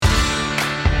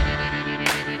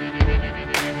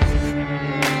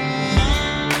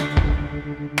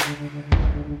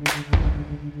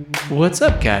What's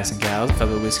up, guys and gals,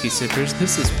 fellow whiskey sippers?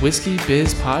 This is Whiskey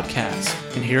Biz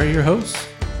Podcast, and here are your hosts,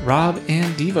 Rob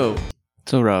and Devo.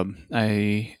 So, Rob,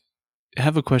 I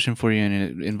have a question for you, and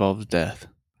it involves death.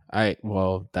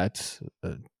 Well, that's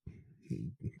the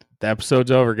episode's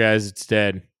over, guys. It's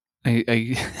dead. Well,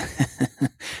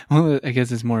 I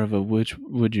guess it's more of a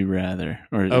would you rather,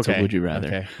 or it's a would you rather.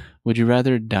 Okay. Would you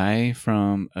rather die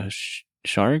from a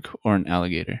shark or an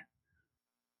alligator?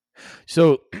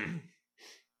 So,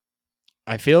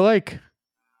 I feel like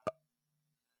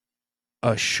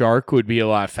a shark would be a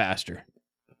lot faster.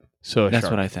 That's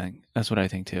what I think. That's what I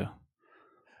think too.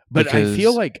 But I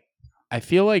feel like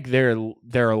there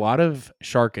are a lot of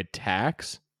shark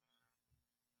attacks,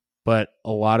 but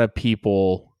a lot of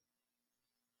people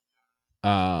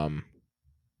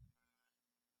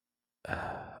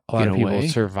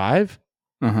survive.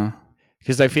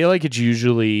 Because I feel like it's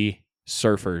usually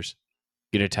surfers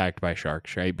get attacked by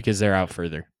sharks, right? Because they're out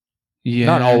further. Yeah,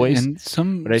 not always, and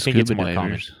some but I think it's more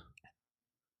common.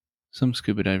 Some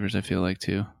scuba divers, I feel like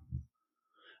too.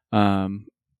 But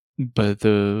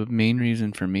the main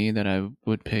reason for me that I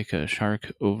would pick a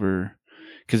shark over,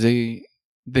 because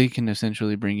they can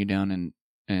essentially bring you down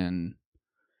and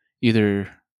either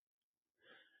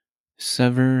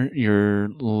sever your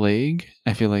leg.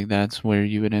 I feel like that's where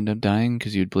you would end up dying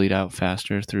because you'd bleed out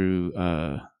faster through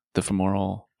the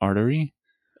femoral artery.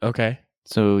 Okay.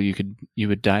 So you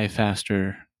would die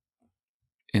faster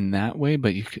in that way,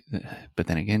 but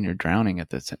then again, you're drowning at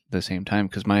the same time.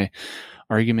 Because my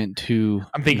argument to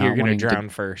I'm thinking you're going to drown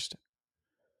first.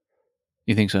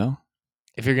 You think so?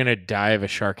 If you're going to die of a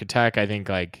shark attack, I think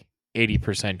like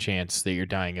 80% chance that you're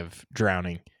dying of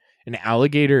drowning. An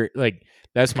alligator, like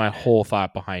that's my whole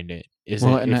thought behind it. Is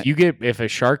if a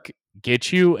shark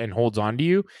gets you and holds on to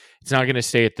you, it's not going to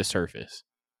stay at the surface.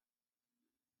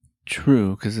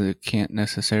 True, because it can't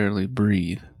necessarily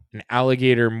breathe. An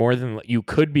alligator, you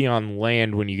could be on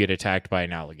land when you get attacked by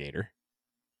an alligator.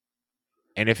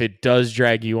 And if it does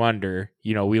drag you under,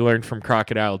 we learned from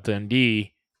Crocodile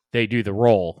Dundee, they do the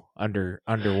roll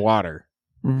underwater.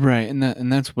 Right,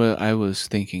 and that's what I was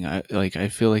thinking. I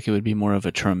feel like it would be more of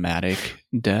a traumatic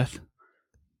death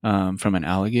from an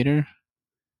alligator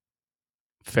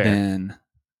than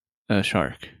a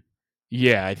shark.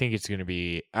 Yeah, I think it's going to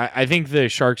be... I think the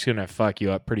shark's going to fuck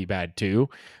you up pretty bad too,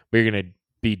 but you're going to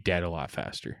be dead a lot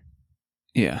faster.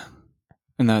 Yeah.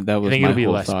 And that was my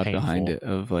whole thought painful behind it,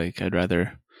 of like, I'd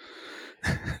rather...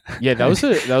 Yeah, that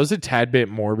was a tad bit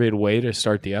morbid way to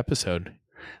start the episode.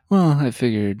 Well, I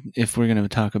figured if we're going to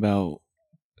talk about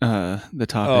the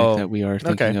topic that we are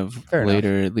thinking of fair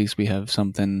later, enough. At least we have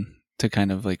something to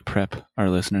kind of like prep our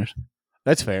listeners.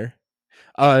 That's fair.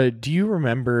 Do you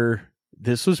remember...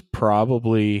 This was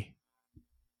probably...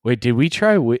 Wait, did we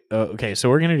try... okay, so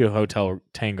we're going to do Hotel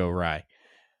Tango Rye.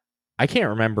 I can't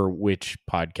remember which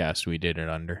podcast we did it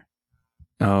under.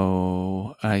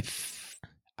 Oh, I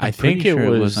think it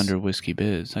was under Whiskey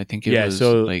Biz. I think it was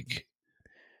like...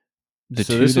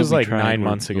 this was like 9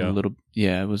 months ago.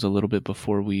 It was a little bit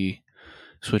before we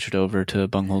switched over to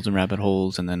Bungholes and Rabbit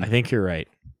Holes, and then... I think you're right.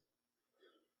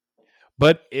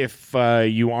 But if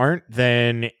you aren't,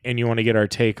 and you want to get our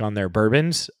take on their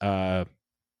bourbons, you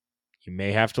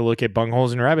may have to look at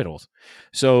Bungholes and Rabbit Holes.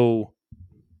 So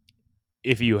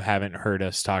if you haven't heard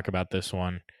us talk about this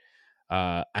one,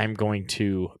 I'm going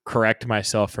to correct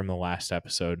myself from the last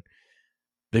episode.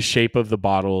 The shape of the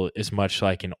bottle is much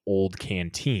like an old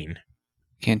canteen.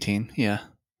 Canteen, yeah.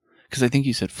 Because I think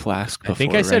you said flask before, I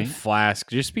think I said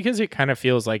flask, just because it kind of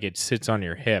feels like it sits on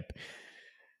your hip.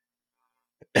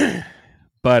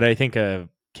 But I think a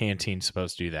canteen's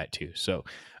supposed to do that too. So,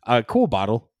 cool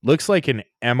bottle. Looks like an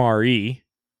MRE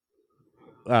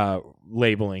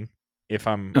labeling.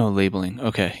 Labeling.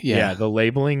 Okay, yeah. Yeah, the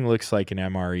labeling looks like an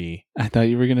MRE. I thought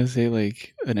you were gonna say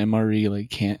like an MRE, like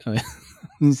can't. It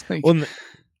was like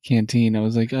canteen. I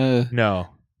was like, no.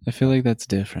 I feel like that's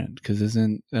different because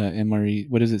isn't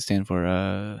MRE? What does it stand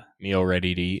for? Meal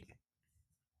ready to eat.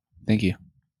 Thank you.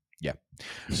 Yeah.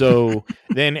 So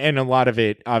then, and a lot of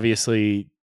it, obviously,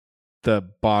 the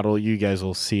bottle, you guys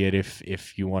will see it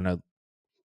if you want to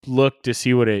look to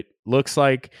see what it looks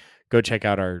like. Go check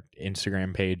out our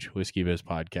Instagram page, Whiskey Biz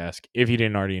Podcast. If you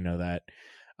didn't already know that,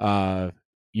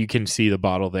 you can see the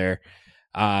bottle there.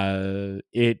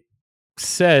 It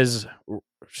says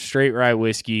straight rye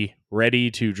whiskey, ready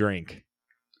to drink.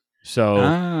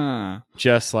 So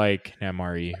just like an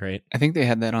MRE, right? I think they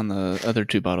had that on the other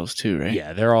two bottles too, right?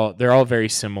 Yeah, they're all very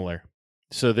similar.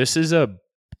 So this is a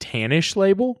tannish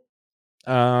label.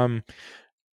 They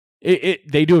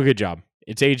do a good job.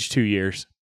 It's aged 2 years.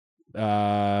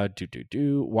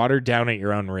 Watered down at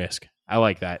your own risk. I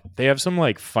like that. They have some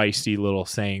like feisty little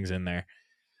sayings in there,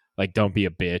 like "Don't be a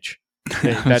bitch."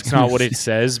 That's not what it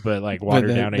says, but like water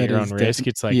down at your own risk.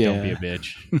 It's like don't be a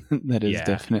bitch. That is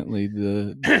definitely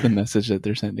the message that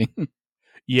they're sending.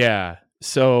 Yeah.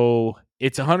 So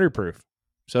it's 100 proof.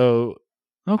 So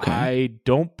okay, I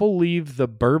don't believe the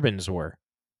bourbons were.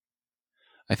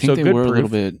 I think they were a little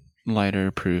bit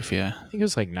lighter proof. Yeah, I think it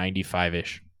was like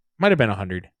 95-ish. Might have been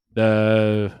 100.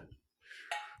 The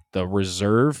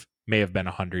reserve may have been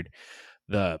 100.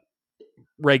 The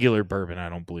regular bourbon, I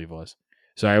don't believe was.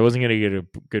 So I wasn't going to get a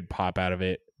good pop out of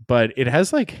it. But it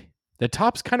has like, the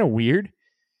top's kind of weird.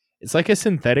 It's like a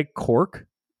synthetic cork.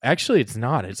 Actually, it's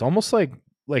not. It's almost like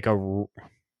a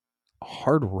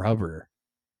hard rubber.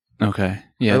 Okay.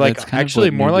 Yeah. Or like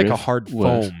actually more like a hard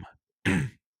foam.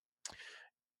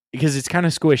 Because it's kind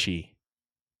of squishy.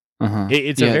 Uh-huh.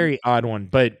 It's a very odd one,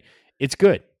 but it's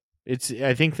good.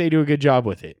 I think they do a good job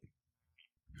with it.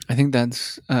 I think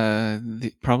that's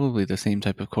probably the same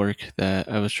type of cork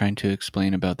that I was trying to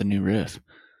explain about the new riff.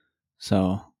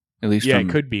 So at least it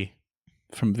could be.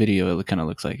 From video, it kind of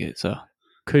looks like it. So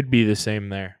could be the same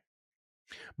there.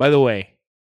 By the way,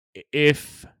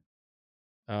 if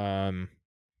all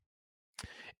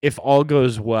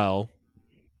goes well,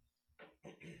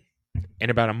 in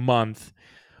about a month,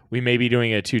 we may be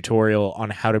doing a tutorial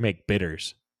on how to make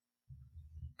bitters.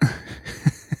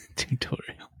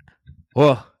 Tutorial.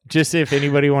 Well, just if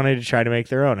anybody wanted to try to make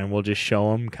their own, and we'll just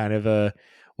show them kind of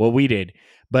what we did.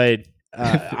 But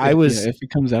if it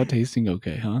comes out tasting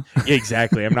okay, huh?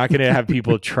 Exactly. I'm not going to have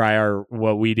people try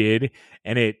what we did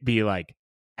and it be like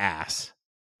ass,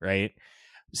 right?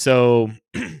 So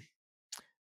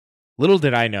little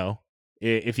did I know,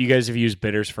 if you guys have used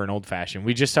bitters for an old fashioned.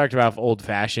 We just talked about old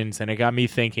fashions, and it got me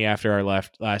thinking after our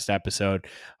last episode.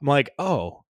 I'm like,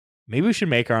 oh, maybe we should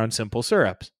make our own simple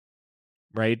syrups,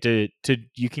 right? To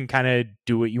you can kind of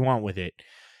do what you want with it.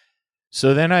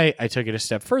 So then I took it a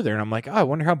step further, and I'm like, oh, I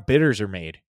wonder how bitters are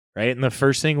made, right? And the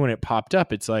first thing when it popped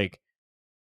up, it's like,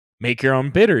 make your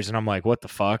own bitters. And I'm like, what the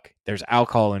fuck? There's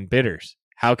alcohol in bitters.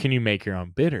 How can you make your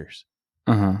own bitters?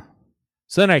 Uh-huh.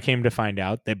 So then I came to find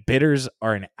out that bitters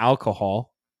are an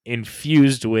alcohol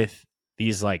infused with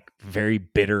these like very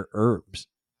bitter herbs.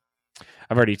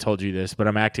 I've already told you this, but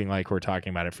I'm acting like we're talking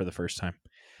about it for the first time.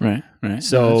 Right.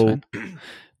 So,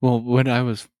 well, what I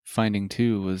was finding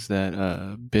too was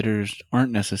that bitters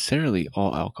aren't necessarily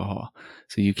all alcohol.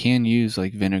 So you can use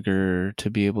like vinegar to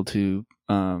be able to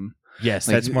yes,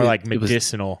 that's more like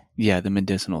medicinal. The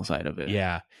medicinal side of it.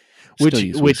 Yeah.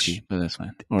 Whiskey, but that's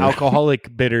fine.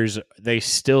 Alcoholic bitters, they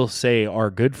still say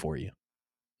are good for you.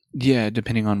 Yeah,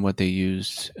 depending on what they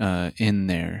used in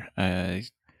there.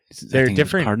 There are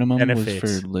different cardamom benefits.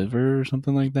 Was for liver or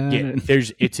something like that. Yeah,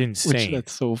 it's insane.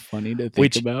 That's so funny to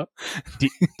think about.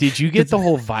 Did you get the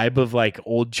whole vibe of like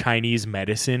old Chinese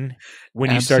medicine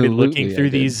when you started looking through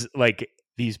these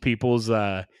people's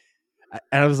and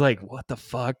I was like, what the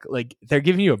fuck? Like, they're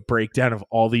giving you a breakdown of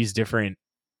all these different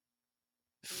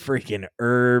freaking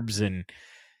herbs and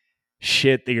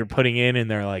shit that you're putting in,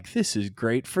 and they're like, this is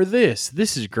great for this.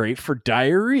 This is great for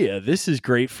diarrhea. This is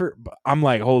great for... I'm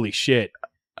like, holy shit.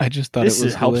 I just thought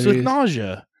this helps with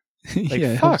nausea. Like,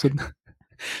 yeah, fuck.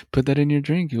 Put that in your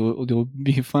drink. You'll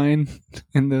be fine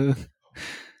in the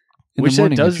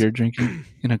morning if you're drinking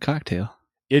in a cocktail.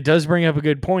 It does bring up a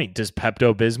good point. Does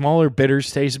Pepto-Bismol or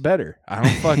bitters taste better? I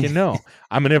don't fucking know.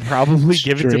 I'm going to probably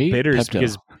give it to bitters Pepto.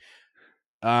 Because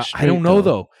I don't know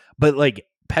though. But like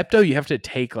Pepto, you have to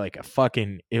take like a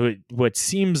fucking what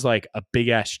seems like a big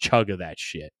ass chug of that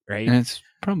shit, right? And it's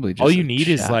probably just all you need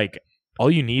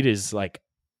is like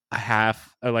a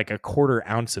half, like a quarter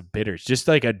ounce of bitters, just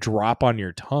like a drop on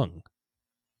your tongue.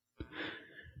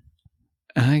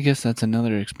 I guess that's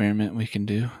another experiment we can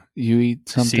do. You eat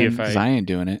something, because I ain't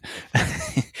doing it.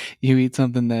 You eat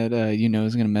something that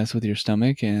is going to mess with your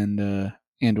stomach and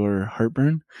or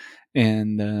heartburn,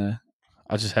 and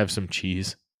I'll just have some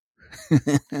cheese.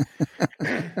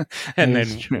 And then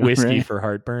whiskey for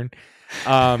heartburn.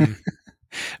 But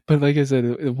like I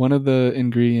said, one of the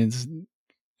ingredients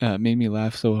made me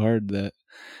laugh so hard that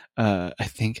I'm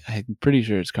pretty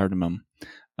sure it's cardamom.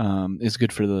 Is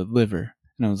good for the liver.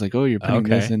 And I was like, oh, you're putting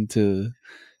this into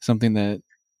something that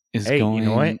is going, you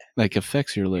know what? Like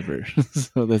affects your liver.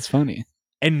 So that's funny.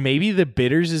 And maybe the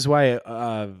bitters is why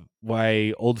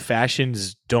old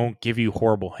fashions don't give you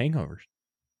horrible hangovers.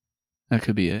 That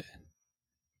could be it.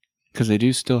 Because they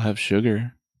do still have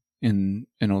sugar in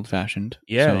an old fashioned.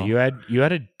 Yeah, so. you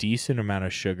had a decent amount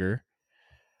of sugar.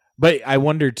 But I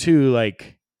wonder too,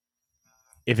 like,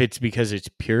 if it's because it's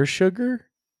pure sugar.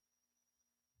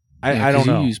 I don't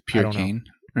know. You use pure cane,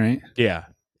 right? Yeah.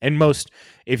 And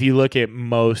if you look at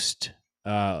most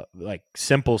like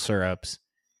simple syrups,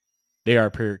 they are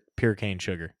pure cane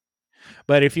sugar.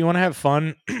 But if you want to have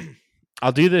fun,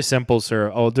 I'll do a simple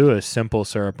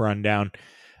syrup rundown.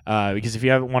 Because if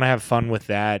you want to have fun with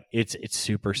that, it's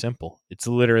super simple. It's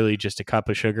literally just a cup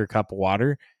of sugar, cup of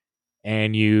water,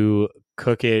 and you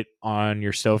cook it on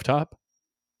your stovetop,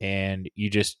 and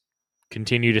you just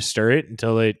continue to stir it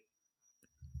until it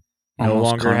no Almost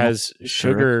longer caramel has syrup.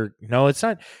 sugar. No, it's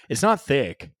not. It's not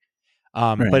thick.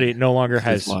 Right. But it no longer 'Cause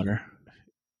it's has. water.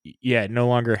 Yeah, it no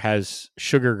longer has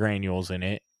sugar granules in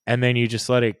it, and then you just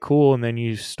let it cool, and then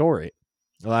you store it.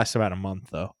 It lasts about a month,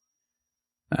 though.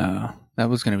 That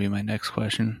was going to be my next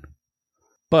question.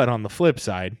 But on the flip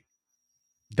side,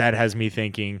 that has me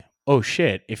thinking, oh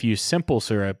shit, if you use simple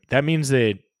syrup, that means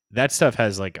that stuff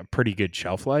has like a pretty good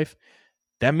shelf life.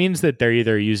 That means that they're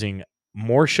either using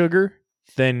more sugar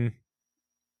than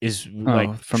is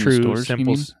like from true the stores,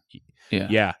 simple. you mean?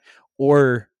 Yeah.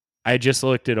 Or I just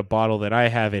looked at a bottle that I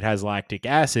have. It has lactic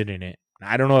acid in it.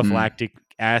 I don't know if lactic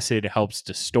acid helps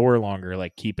to store longer,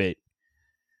 like keep it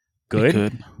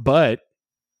good, but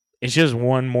it's just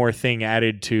one more thing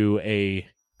added to a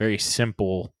very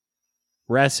simple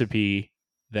recipe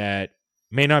that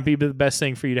may not be the best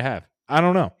thing for you to have. I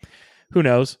don't know. Who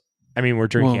knows? I mean, we're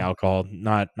drinking alcohol,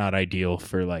 not ideal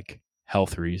for like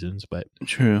health reasons, but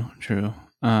true.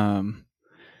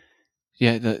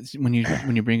 Yeah, when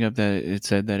you bring up that it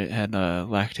said that it had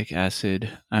lactic acid,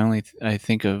 I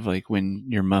think of like when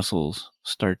your muscles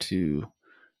start to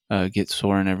get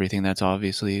sore and everything. That's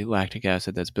obviously lactic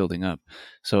acid that's building up.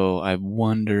 So I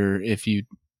wonder if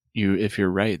if you're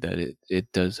right that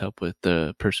it does help with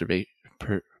the preservation.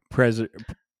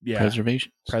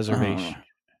 Preservation.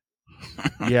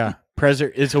 Yeah,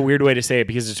 it's a weird way to say it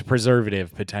because it's a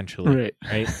preservative potentially,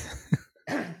 right?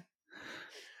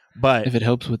 But if it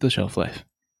helps with the shelf life.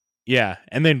 Yeah,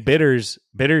 and then bitters,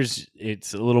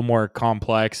 it's a little more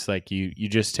complex. Like you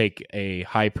just take a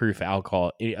high proof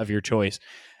alcohol of your choice,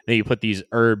 then you put these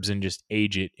herbs and just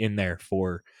age it in there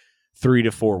for 3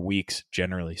 to 4 weeks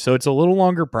generally. So it's a little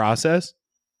longer process,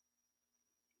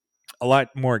 a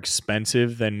lot more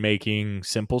expensive than making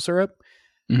simple syrup.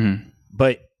 Mm-hmm.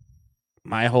 But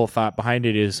my whole thought behind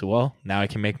it is, well, now I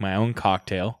can make my own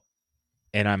cocktail,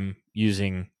 and I'm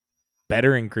using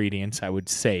better ingredients, I would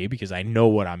say, because I know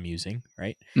what I'm using,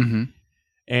 right? Mm-hmm.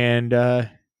 And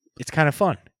it's kind of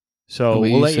fun. So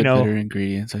we'll let you know. Better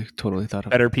ingredients. I totally thought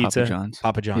of better pizza.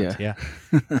 Papa John's. Yeah.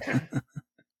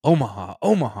 Omaha.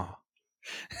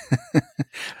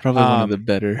 Probably one of the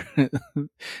better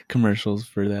commercials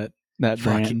for that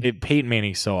brand. Peyton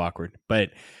Manning's so awkward, but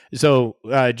so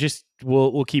just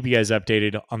we'll keep you guys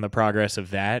updated on the progress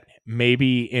of that.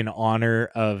 Maybe in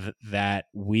honor of that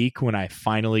week when I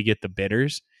finally get the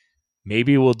bitters,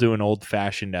 maybe we'll do an old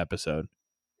fashioned episode.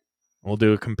 We'll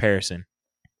do a comparison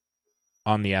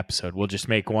on the episode. We'll just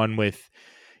make one with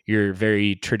your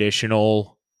very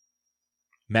traditional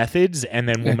methods, and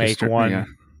then we'll make one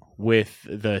with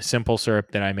the simple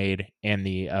syrup that I made and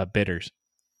the bitters.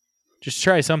 Just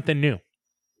try something new.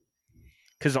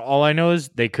 Because all I know is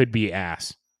they could be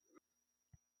ass.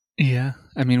 Yeah.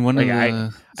 I mean, one of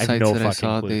the sites that I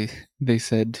saw, clue. they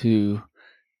said to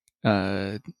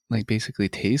like basically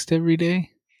taste every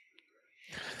day.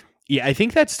 Yeah, I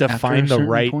think that's to find the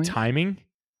right timing.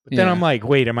 But then I'm like,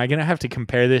 wait, am I going to have to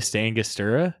compare this to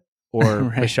Angostura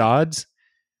or Machad's?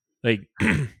 Like,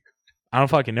 I don't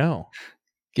fucking know.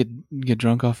 Get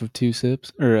drunk off of 2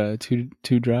 sips or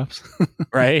two drops.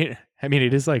 Right? I mean,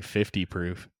 it is like 50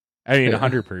 proof.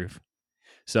 100 proof.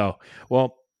 So,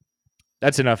 well,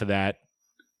 that's enough of that.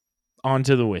 On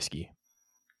to the whiskey.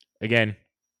 Again,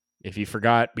 if you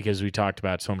forgot, because we talked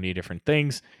about so many different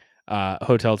things,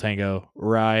 Hotel Tango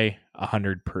rye,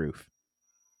 100 proof.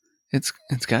 It's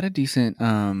got a decent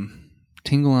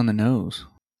tingle on the nose.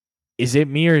 Is it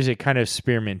me or is it kind of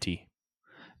spearminty?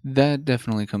 That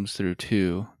definitely comes through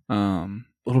too. A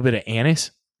little bit of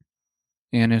anise.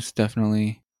 Anise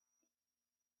definitely.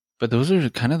 But those are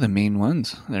kind of the main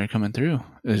ones that are coming through.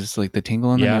 It's like the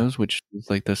tingle on the nose, which is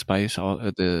like the spice,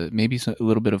 maybe a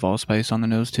little bit of allspice on the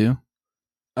nose too.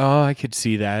 Oh, I could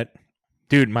see that.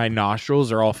 Dude, my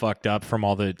nostrils are all fucked up from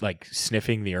all the like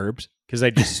sniffing the herbs because I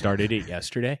just started it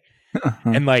yesterday.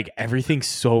 And like everything's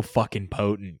so fucking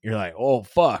potent. You're like, oh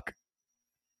fuck.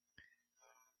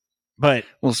 But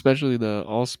especially the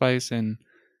allspice and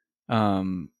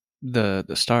the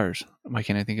stars. Why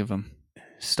can't I think of them?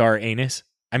 Star anise.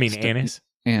 Anise.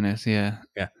 Anise, yeah.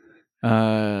 Yeah.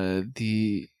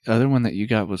 The other one that you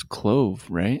got was clove,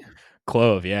 right?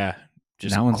 Clove, yeah.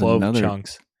 Just that one's clove another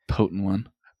chunks. Potent one.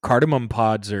 Cardamom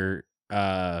pods are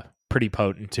pretty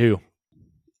potent too.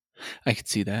 I could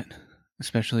see that,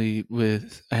 especially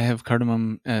with I have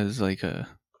cardamom as like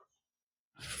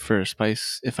for a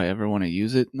spice if I ever want to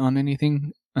use it on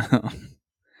anything.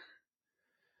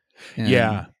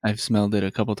 Yeah. And I've smelled it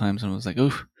a couple times and was like,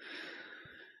 oof.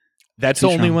 That's Too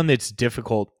the only strong. one that's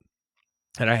difficult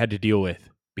that I had to deal with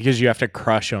because you have to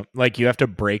crush them. Like you have to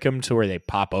break them to where they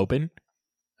pop open.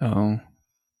 Oh.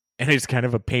 And it's kind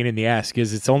of a pain in the ass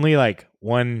because it's only like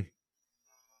 1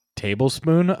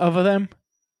 tablespoon of them,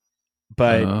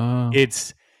 but Oh.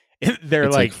 they're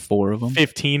It's like 4 of them.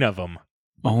 15 of them.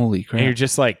 Holy crap. And you're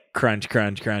just like crunch,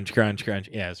 crunch, crunch, crunch, crunch.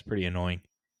 Yeah, it's pretty annoying.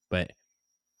 But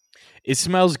it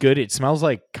smells good. It smells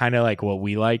like kind of like what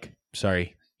we like.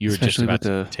 Sorry, you were Especially just about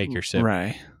with to the take your sip.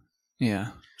 rye.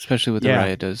 Yeah. Especially with the rye,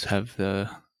 it does have the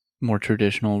more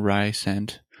traditional rye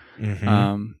scent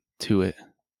to it.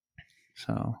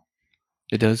 So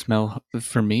it does smell,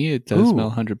 for me, it does smell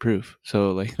 100 proof.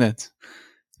 So like that's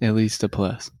at least a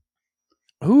plus.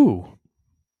 Ooh.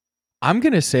 I'm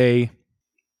going to say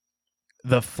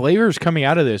the flavors coming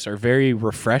out of this are very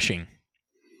refreshing.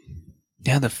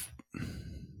 Yeah,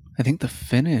 I think the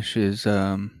finish is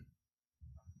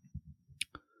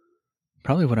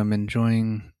probably what I'm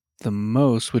enjoying the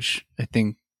most, which I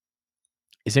think...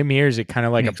 Is it me or is it kind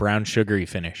of like a brown sugary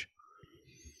finish?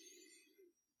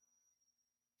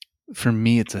 For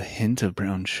me, it's a hint of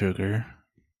brown sugar.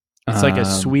 It's like a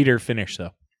sweeter finish,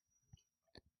 though.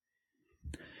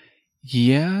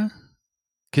 Yeah.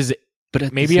 But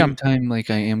at maybe the same time, like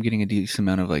I am getting a decent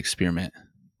amount of like spearmint.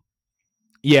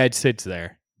 Yeah, it sits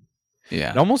there.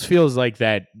 Yeah. It almost feels like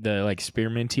that the like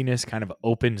spearmintiness kind of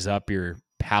opens up your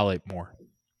palate more.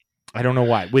 I don't know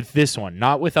why. With this one,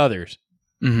 not with others.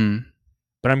 Mm-hmm.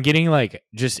 But I'm getting like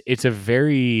it's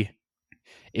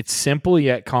simple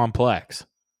yet complex.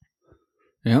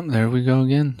 Yep, there we go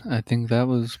again. I think that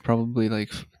was probably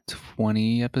like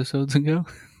 20 episodes ago.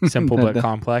 Simple but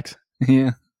complex.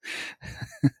 Yeah.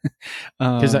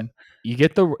 Because you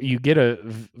get a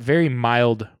very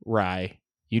mild rye.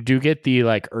 You do get the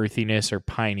like earthiness or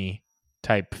piney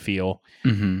type feel.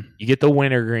 Mm-hmm. You get the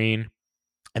wintergreen,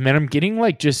 and then I'm getting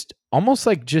like just almost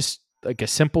like just like a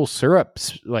simple syrup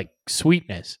like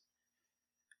sweetness.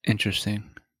 Interesting.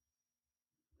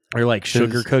 Or like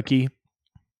sugar cookie,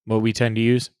 what we tend to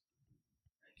use.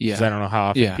 Yeah. Because I don't know how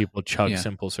often people chug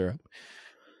simple syrup.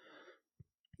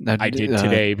 I did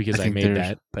today because I made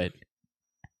that, but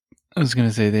I was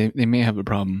gonna say they may have a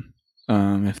problem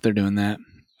if they're doing that.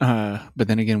 But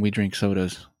then again, we drink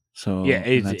sodas, so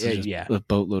that's just a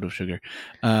boatload of sugar.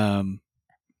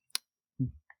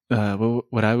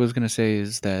 What I was gonna say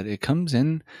is that it comes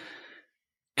in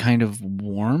kind of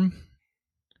warm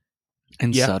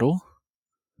and subtle,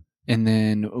 and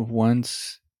then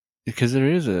once, because there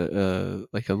is a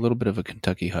like a little bit of a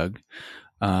Kentucky hug,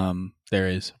 there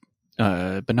is.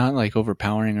 But not like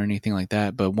overpowering or anything like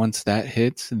that. But once that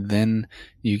hits, then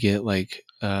you get like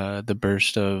the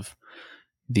burst of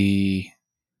the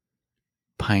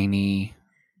piney,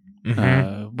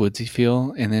 woodsy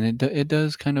feel, and then it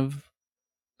does kind of,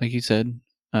 like you said,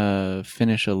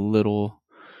 finish a little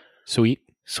sweet.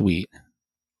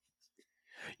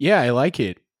 Yeah, I like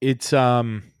it. It's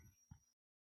so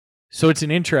it's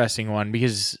an interesting one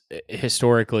because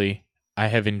historically I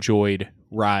have enjoyed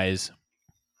ryes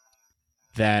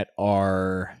that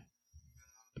are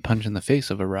a punch in the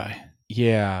face of a rye.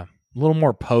 Yeah, a little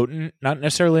more potent, not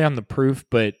necessarily on the proof,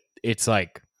 but it's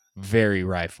like very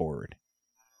rye forward.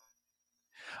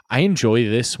 I enjoy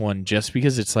this one just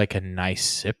because it's like a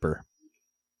nice sipper.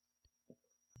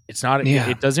 It's not,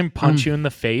 it doesn't punch you in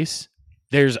the face.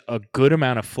 There's a good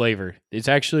amount of flavor. It's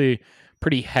actually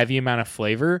pretty heavy amount of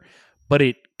flavor, but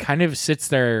it kind of sits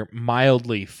there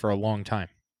mildly for a long time.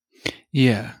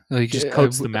 Yeah, like it just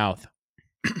coats the mouth.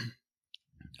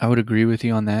 I would agree with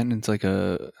you on that, and it's like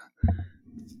a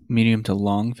medium to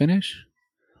long finish.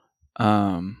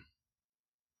 Now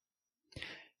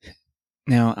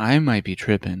I might be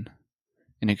tripping,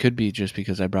 and it could be just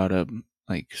because I brought up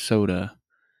like soda,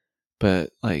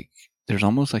 but like there's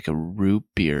almost like a root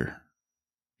beer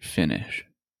finish.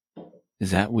 Is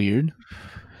that weird?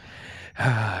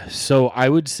 So I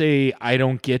would say I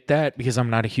don't get that because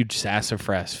I'm not a huge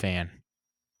sassafras fan.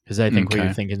 Because I think what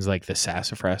you're thinking is like the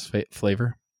sassafras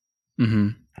flavor. Mm-hmm.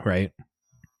 Right.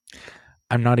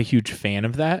 I'm not a huge fan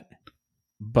of that,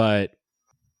 but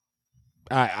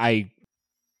I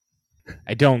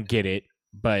don't get it,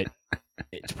 but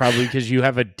it's probably because you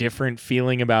have a different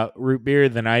feeling about root beer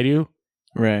than I do.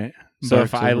 Right. So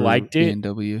if I liked it,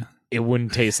 A&W. It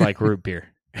wouldn't taste like root beer.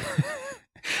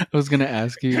 I was going to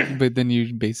ask you, but then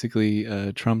you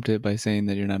basically trumped it by saying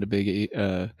that you're not a big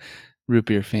root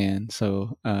beer fan,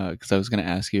 so because I was gonna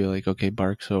ask you like, okay,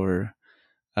 Barks or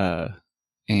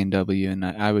A&W, and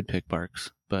I would pick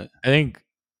Barks, but I think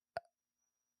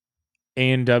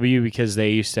A&W because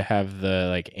they used to have the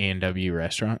like A&W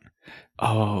restaurant.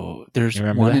 oh, there's You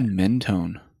remember one that? in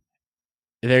Mentone.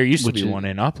 There used to Which be is one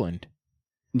in Upland.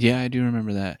 yeah, I do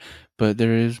remember that, but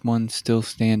there is one still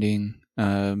standing.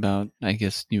 About I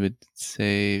guess you would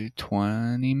say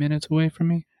 20 minutes away from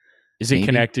me. Is it Maybe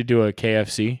connected to a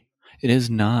KFC? it is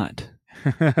not.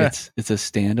 It's a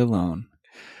standalone,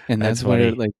 and That's that's where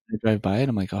funny. like I drive by it.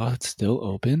 I'm like, oh, it's still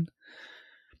open.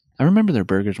 I remember their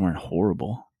burgers weren't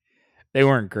horrible. They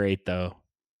weren't great though.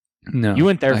 You No,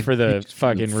 went there I for the just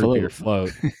for the fucking root beer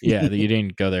float. float. Yeah, you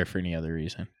didn't go there for any other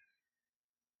reason.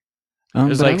 It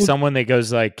was But I like would. someone that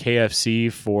goes like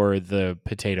KFC for the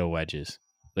potato wedges.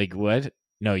 Like what?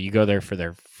 No, you go there for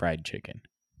their fried chicken.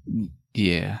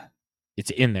 Yeah,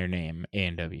 It's in their name,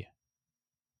 A&W.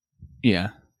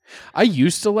 yeah. I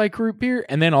used to like root beer,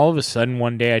 and then all of a sudden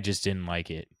one day I just didn't like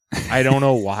it. I don't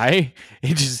know why.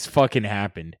 It just fucking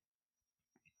happened.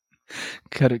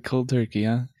 Cut it cold turkey,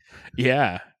 huh?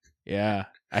 Yeah. Yeah.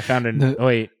 I found The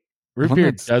wait, root one beer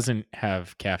that's doesn't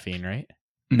have caffeine, right?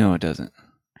 no, it doesn't.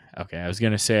 Okay, I was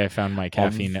going to say I found my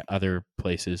caffeine at other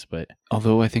places, but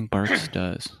Although I think Barks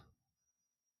does,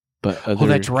 but oh,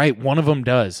 that's other right. One of them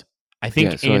does. I yeah.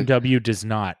 think So A&W does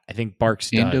not. I think Barks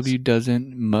does. A&W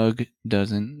doesn't, Mug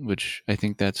doesn't, which I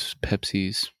think that's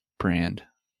Pepsi's brand,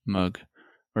 Mug,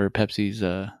 or Pepsi's.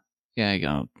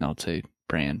 Yeah, I'll say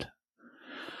brand.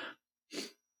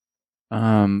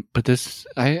 But this,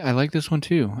 I like this one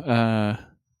too.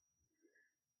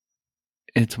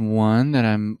 It's one that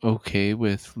I'm okay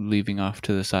with leaving off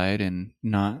to the side and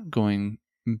not going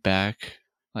back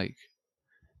like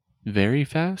very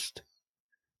fast,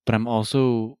 but I'm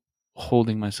also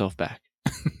holding myself back.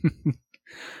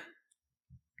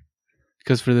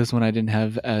 Because for this one, I didn't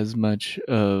have as much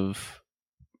of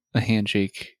a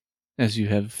handshake as you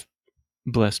have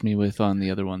blessed me with on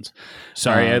the other ones.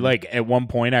 Sorry, I like at one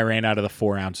point I ran out of the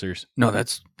 4 ounces. No,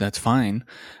 that's fine.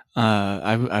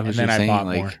 I was And then just I saying bought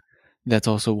like more. that's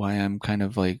also why I'm kind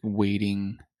of like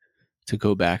waiting to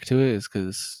go back to it is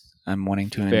because I'm wanting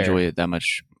to Fair. enjoy it that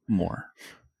much more.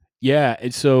 Yeah,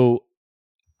 so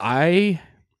I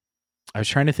was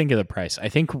trying to think of the price. I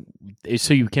think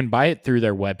so you can buy it through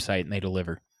their website and they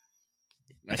deliver.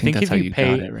 I think that's if how you you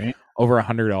pay got it, right? over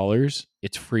 $100,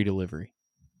 it's free delivery.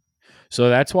 So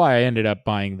that's why I ended up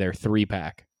buying their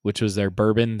 3-pack, which was their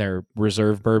bourbon, their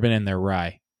reserve bourbon, and their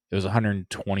rye. It was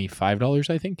 $125,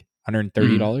 I think,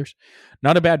 $130.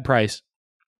 Not a bad price.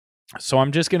 So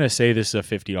I'm just going to say this is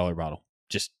a $50 bottle,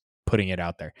 just putting it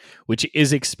out there, which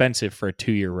is expensive for a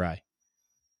 2-year rye.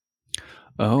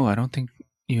 Oh, I don't think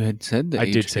you had said that. I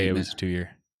did say it was 2-year.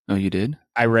 Oh, you did?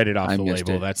 I read it off I the missed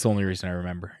label. it. That's the only reason I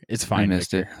remember. It's fine, I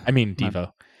missed Victor. it. I mean,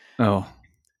 Devo. Oh,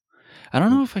 I don't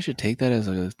know if I should take that as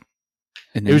an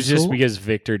It was just insult. because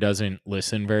Victor doesn't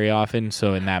listen very often,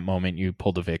 so in that moment you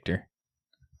pulled a Victor.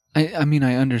 I mean,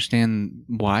 I understand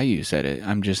why you said it.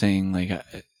 I'm just saying, like,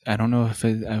 I don't know if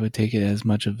I would take it as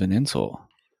much of an insult.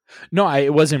 No,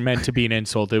 it wasn't meant to be an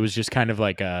insult. It was just kind of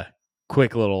like a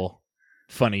quick little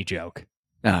funny joke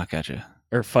Ah, gotcha.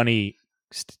 or funny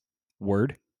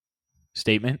word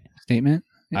statement. Statement?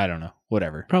 I don't know.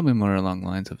 Whatever. Probably more along the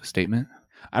lines of a statement.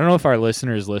 I don't know if our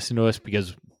listeners listen to us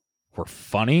because we're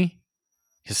funny.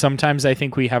 Because sometimes I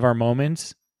think we have our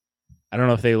moments. I don't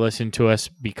know if they listen to us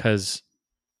because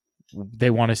they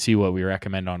want to see what we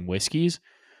recommend on whiskeys,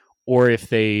 or if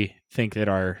they think that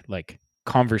our like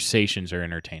conversations are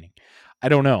entertaining. I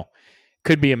don't know.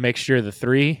 Could be a mixture of the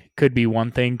 3. Could be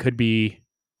one thing. Could be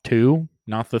 2,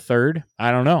 not the third.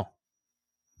 I don't know.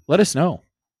 Let us know.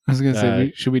 I was gonna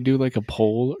say, should we do like a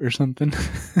poll or something?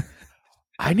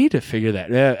 I need to figure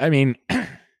that. I mean,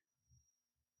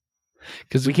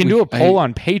 because we can do a poll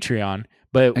on Patreon,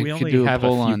 but we only do have a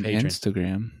poll few on patrons.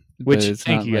 Instagram. Which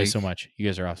thank you guys so much. You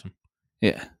guys are awesome.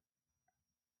 Yeah.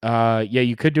 Yeah,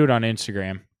 you could do it on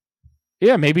Instagram.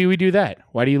 Yeah, maybe we do that.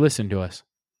 Why do you listen to us?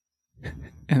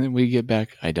 And then we get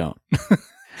back, I don't.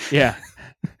 Yeah.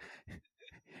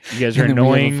 You guys are and then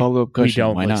annoying. We have a follow-up question. We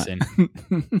don't Why listen.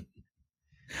 Not?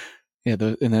 Yeah,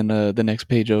 and then the next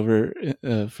page over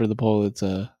for the poll, it's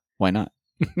why not?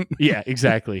 Yeah,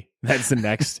 exactly. That's the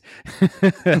next.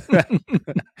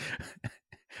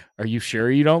 Are you sure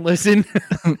you don't listen?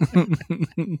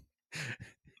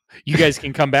 You guys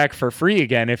can come back for free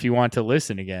again if you want to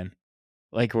listen again.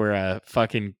 Like we're a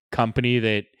fucking company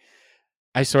that,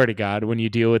 I swear to God, when you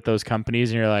deal with those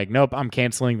companies and you're like, nope, I'm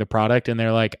canceling the product. And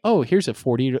they're like, oh, here's a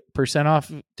 40%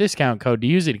 off discount code to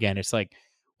use it again. It's like,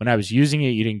 when I was using it,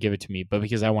 you didn't give it to me, but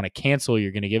because I want to cancel,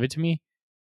 you're going to give it to me.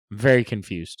 I'm very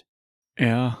confused.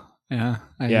 Yeah.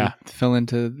 I fell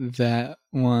into that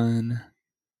one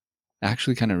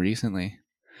actually kind of recently.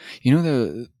 You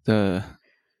know the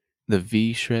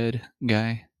V Shred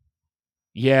guy?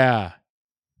 Yeah.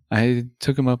 I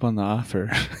took him up on the offer.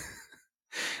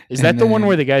 Is that the one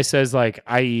where the guy says, like,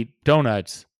 I eat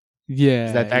donuts? Yeah.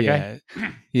 Is that guy?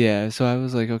 Yeah. So I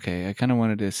was like, okay, I kind of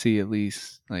wanted to see at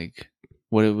least like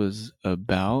what it was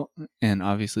about. And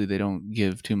obviously they don't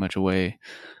give too much away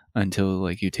until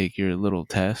like you take your little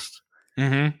test.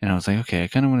 Mm-hmm. And I was like, okay, I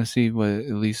kind of want to see what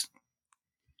at least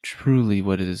truly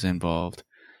what is involved.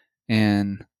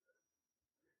 And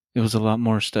it was a lot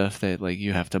more stuff that like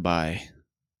you have to buy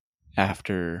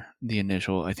after the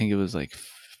initial. I think it was like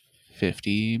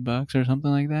 $50 or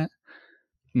something like that.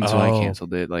 And so I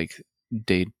canceled it like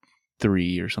day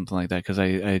 3 or something like that because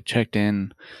I checked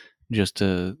in just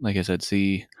to, like I said,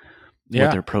 see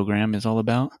what their program is all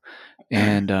about.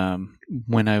 And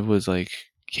when I was like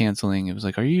canceling, it was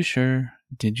like, "Are you sure?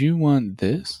 Did you want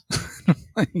this?"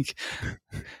 Like,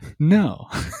 no.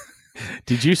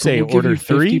 Did you say we'll order give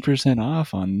you 3? 50%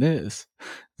 off on this?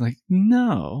 Like,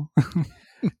 no.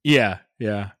 Yeah.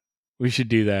 We should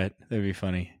do that. That'd be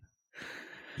funny.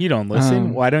 You don't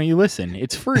listen? Why don't you listen?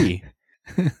 It's free.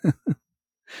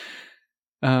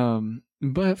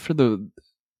 But for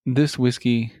this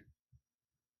whiskey,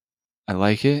 I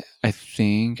like it. I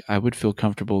think I would feel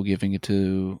comfortable giving it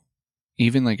to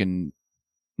even like a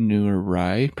newer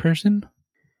rye person.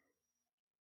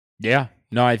 Yeah.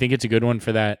 No, I think it's a good one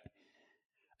for that.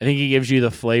 I think it gives you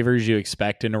the flavors you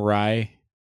expect in a rye,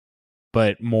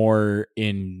 but more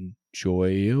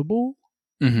enjoyable.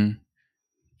 Mm-hmm.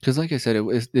 Because, like I said,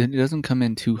 it doesn't come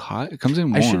in too hot. It comes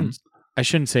in warm. I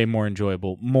shouldn't say more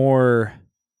enjoyable. More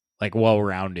like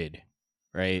well-rounded,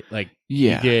 right? Like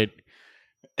yeah,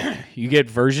 you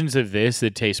get versions of this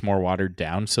that taste more watered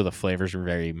down, so the flavors are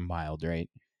very mild, right?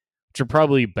 Which are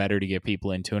probably better to get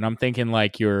people into. And I'm thinking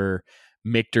like your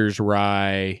Michter's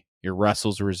rye, your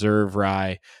Russell's Reserve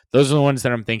rye. Those are the ones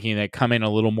that I'm thinking that come in a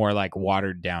little more like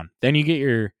watered down. Then you get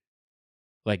your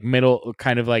like middle,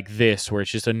 kind of like this, where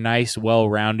it's just a nice,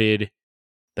 well-rounded.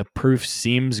 The proof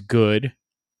seems good.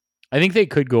 I think they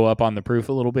could go up on the proof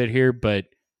a little bit here, but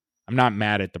I'm not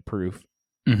mad at the proof.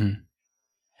 Mm-hmm.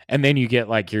 And then you get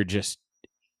like you're just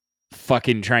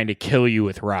fucking trying to kill you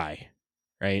with rye,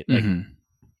 right? Like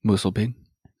Whistle pig.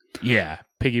 Yeah,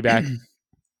 piggyback.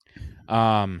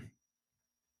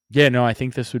 Yeah, no, I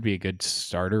think this would be a good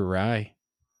starter rye.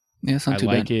 Yeah, it's not too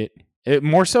like bad. It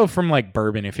more so from like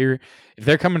bourbon. If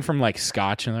they're coming from like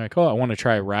Scotch and they're like, oh, I want to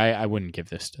try rye, I wouldn't give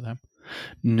this to them.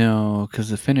 No, because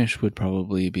the finish would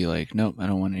probably be like, nope, I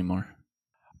don't want any more.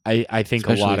 I think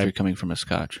especially a lot if of you're coming from a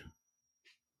Scotch.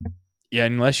 Yeah,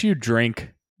 unless you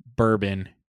drink bourbon,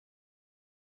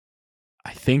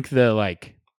 I think even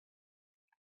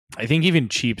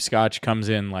cheap Scotch comes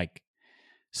in like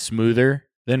smoother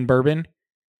than bourbon.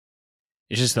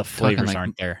 It's just the flavors like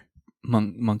aren't there.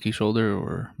 Monkey shoulder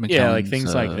or McKellen's, yeah, like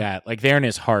things like that. Like they aren't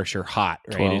as harsh or hot,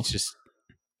 right? 12. It's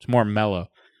more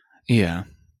mellow. Yeah,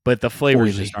 but the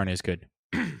flavors just aren't as good.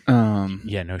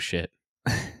 Yeah, no shit.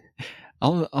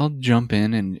 I'll jump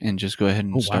in and just go ahead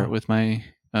and start with my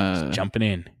jumping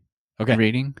in. Okay,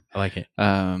 rating. I like it.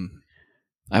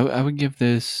 I would give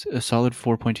this a solid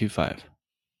 4.25.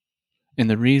 And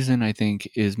the reason I think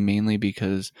is mainly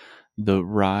because the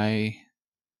rye,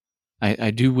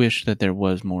 I do wish that there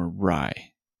was more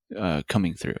rye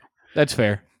coming through. That's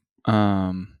fair.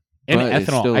 And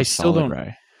ethanol, I still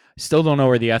don't know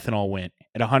where the ethanol went.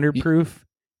 At 100 proof,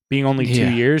 being only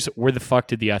 2 years, where the fuck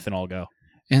did the ethanol go?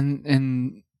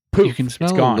 And Poof, you can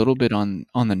smell a little bit on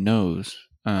the nose.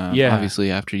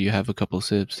 Obviously, after you have a couple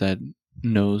sips, that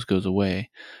nose goes away.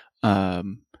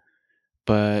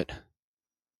 But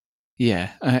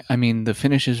yeah, I mean, the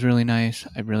finish is really nice.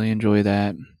 I really enjoy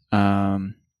that.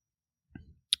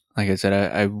 Like I said,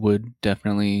 I would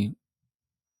probably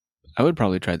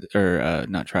try, or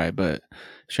not try, but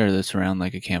share this around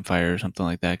like a campfire or something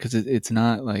like that. Because it's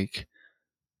not like,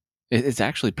 it's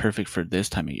actually perfect for this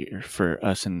time of year for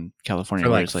us in California. For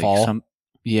like fall?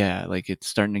 Like it's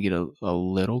starting to get a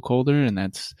little colder, and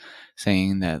that's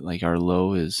saying that like our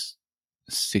low is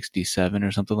 67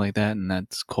 or something like that, and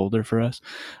that's colder for us.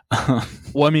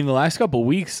 Well, I mean, the last couple of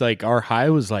weeks, like our high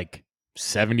was like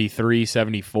 73,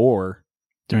 74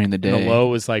 during the day. The low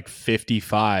was like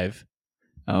 55.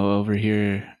 Oh, over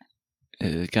here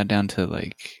it got down to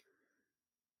like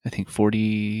I think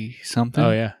 40 something.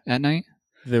 Oh yeah, at night.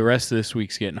 The rest of this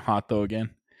week's getting hot though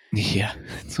again. Yeah,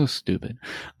 it's so stupid.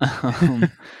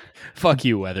 Fuck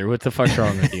you, weather. What the fuck's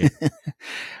wrong with you?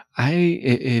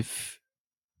 if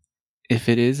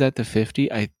it is at the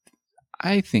 50,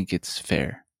 I think it's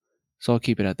fair. So I'll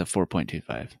keep it at the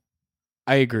 4.25.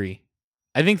 I agree.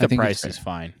 I think I the think it's price is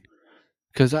fine.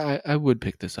 Because I would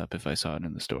pick this up if I saw it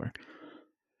in the store.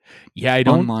 Yeah, I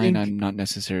don't online, think... I'm not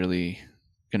necessarily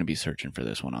going to be searching for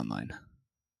this one online.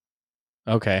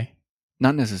 Okay.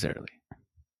 Not necessarily.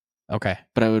 Okay.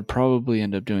 But I would probably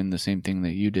end up doing the same thing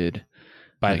that you did.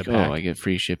 Buy like, the pack. I get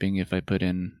free shipping if I put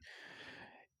in.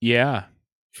 Yeah.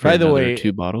 For by the another way,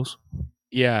 2 bottles.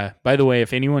 Yeah. By the way,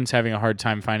 if anyone's having a hard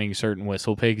time finding certain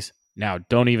whistle pigs, now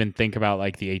don't even think about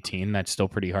like the 18. That's still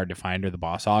pretty hard to find, or the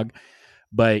Boss Hog.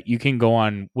 But you can go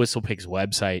on Whistle Pig's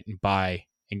website and buy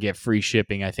and get free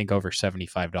shipping, I think over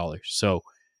 $75. So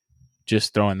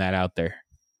just throwing that out there.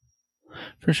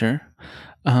 For sure.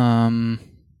 I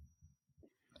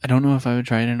don't know if I would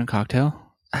try it in a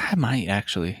cocktail. I might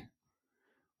actually.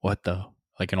 What though?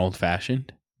 Like an old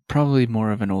fashioned? Probably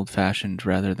more of an old fashioned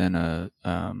rather than a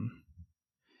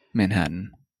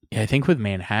Manhattan. Yeah, I think with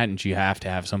Manhattans you have to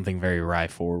have something very rye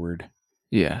forward.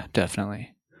 Yeah,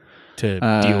 definitely. To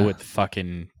deal with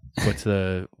fucking what's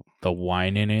the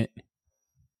wine in it?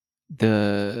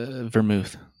 The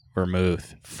vermouth.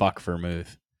 Vermouth. Fuck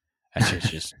vermouth. That's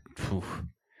just whew.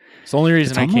 It's the only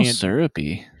reason I can't.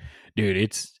 Syrupy. Dude,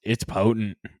 it's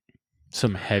potent.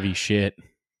 Some heavy shit.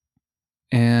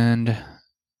 And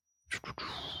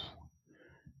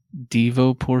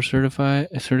Devo pour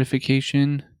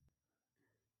certification.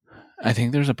 I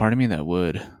think there's a part of me that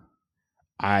would.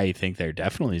 I think there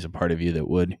definitely is a part of you that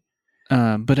would.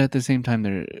 But at the same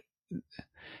time,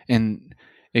 and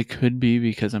it could be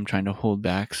because I'm trying to hold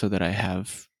back so that I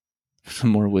have some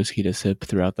more whiskey to sip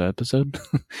throughout the episode.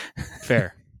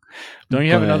 Fair. Don't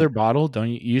you have another bottle? Don't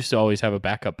you used to always have a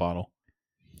backup bottle?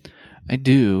 I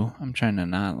do. I'm trying to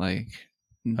not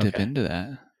dip into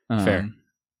that. Fair.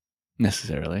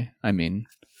 Necessarily. I mean,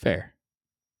 fair.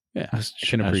 Yeah, I was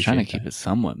trying to keep it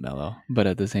somewhat mellow, but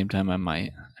at the same time, I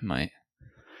might.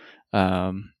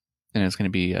 And it's going to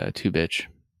be 2 bitch.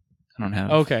 I don't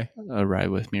have a rye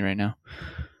with me right now.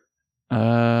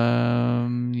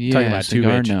 Yeah, talking about 2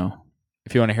 bitch. No.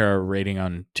 If you want to hear our rating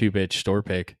on 2 bitch store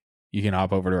pick, you can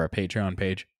hop over to our Patreon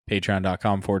page,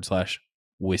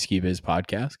 patreon.com/Whiskey Biz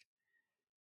Podcast.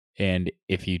 And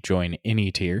if you join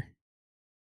any tier,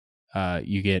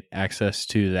 you get access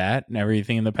to that and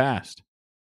everything in the past.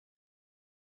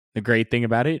 The great thing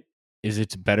about it is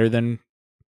it's better than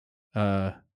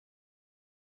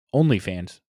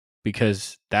OnlyFans,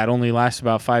 because that only lasts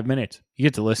about 5 minutes. You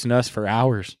get to listen to us for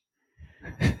hours.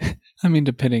 I mean,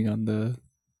 depending on the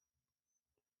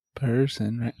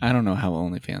person, right? I don't know how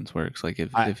OnlyFans works. Like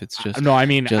if it's just no, I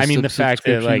mean the fact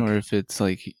that like, or if it's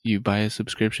like you buy a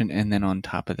subscription and then on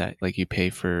top of that, like you pay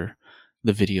for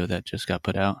the video that just got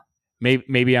put out.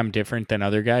 Maybe I'm different than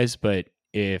other guys, but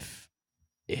if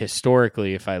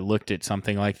I looked at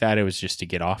something like that, it was just to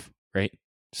get off, right?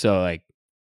 So like,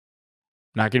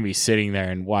 not going to be sitting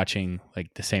there and watching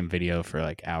like the same video for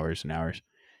like hours and hours.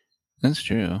 That's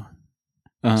true.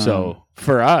 So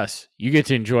for us, you get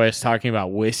to enjoy us talking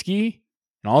about whiskey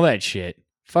and all that shit.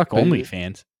 Fuck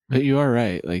OnlyFans. But you are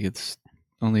right. Like it's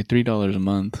only $3 a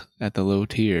month at the low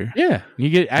tier. Yeah. You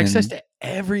get access to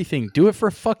everything. Do it for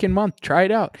a fucking month. Try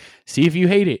it out. See if you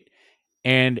hate it.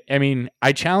 And I mean,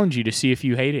 I challenge you to see if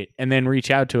you hate it, and then reach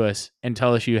out to us and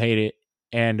tell us you hate it.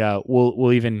 And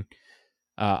we'll even,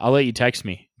 I'll let you text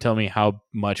me, tell me how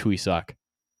much we suck.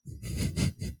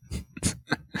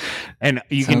 And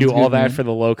you can do all that for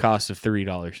the low cost of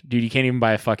 $3. Dude, you can't even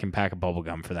buy a fucking pack of bubble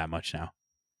gum for that much now.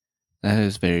 That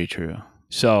is very true.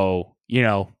 So,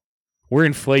 we're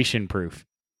inflation proof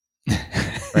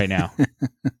right now.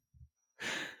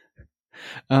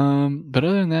 But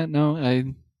other than that,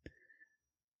 no,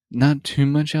 not too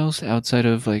much else outside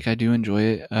of like, I do enjoy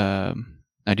it.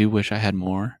 I do wish I had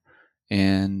more.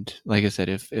 And like I said,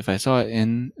 if I saw it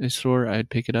in a store,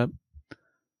 I'd pick it up.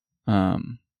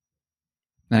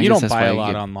 You don't buy a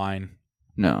lot online.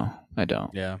 No, I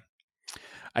don't. Yeah.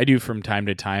 I do from time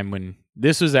to time. When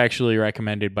this was actually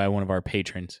recommended by one of our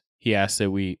patrons. He asked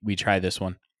that we try this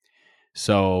one.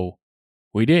 So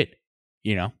we did,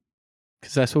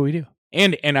 because that's what we do.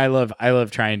 And I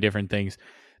love trying different things.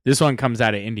 This one comes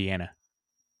out of Indiana.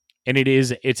 And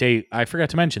I forgot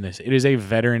to mention this. It is a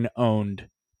veteran owned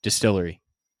distillery.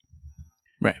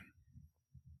 Right.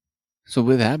 So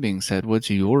with that being said, what's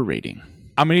your rating?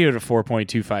 I'm going to give it a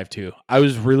 4.252. I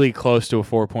was really close to a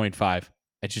 4.5.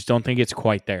 I just don't think it's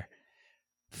quite there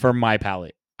for my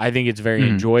palate. I think it's very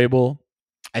enjoyable.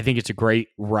 I think it's a great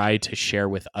rye to share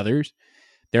with others.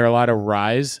 There are a lot of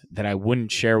ryes that I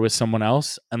wouldn't share with someone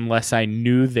else unless I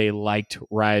knew they liked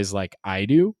ryes like I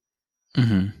do.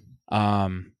 Mm-hmm.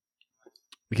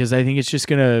 Because I think it's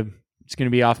gonna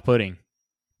be off-putting,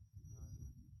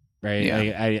 right?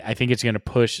 Yeah. I think it's gonna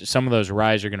push some of those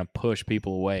ryes are gonna push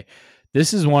people away.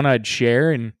 This is one I'd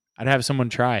share and I'd have someone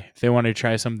try. If they want to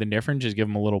try something different, just give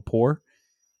them a little pour,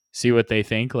 see what they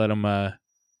think. Let them,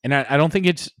 and I don't think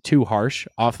it's too harsh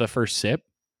off the first sip.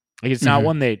 Like it's not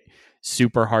one that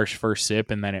super harsh first sip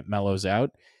and then it mellows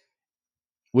out.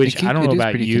 Which I don't know It is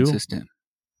about pretty you. consistent.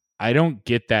 I don't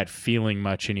get that feeling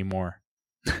much anymore.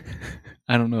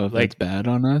 I don't know if Like, that's bad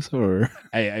on us or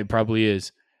I probably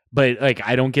is. But like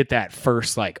I don't get that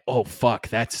first like, oh fuck,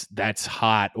 that's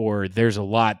hot or there's a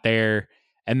lot there.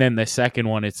 And then the second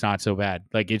one it's not so bad.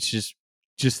 Like it's just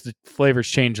the flavors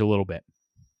change a little bit.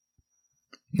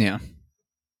 yeah.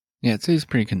 Yeah, it stays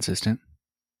pretty consistent.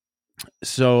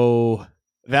 So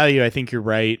value, I think you're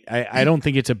right. I don't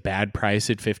think it's a bad price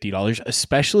at $50,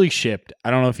 especially shipped. I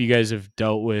don't know if you guys have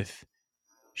dealt with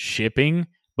shipping,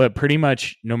 but pretty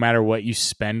much no matter what you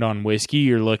spend on whiskey,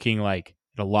 you're looking like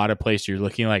at a lot of places, you're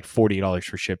looking like $40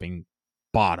 for shipping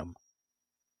bottom.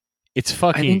 It's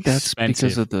fucking I think that's expensive.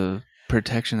 because of the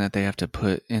protection that they have to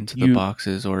put into the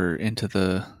boxes or into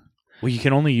the... Well, you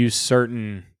can only use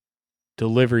certain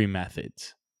delivery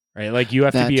methods, right? Like you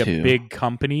have to be a big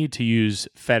company to use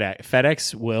FedEx.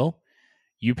 FedEx will.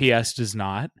 UPS does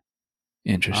not.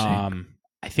 Interesting.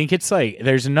 I think it's like,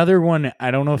 there's another one.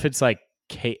 I don't know if it's like,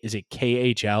 is it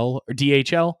KHL or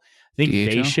DHL? I think DHL?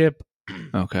 they ship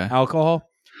alcohol.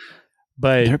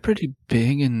 But they're pretty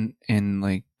big in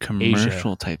like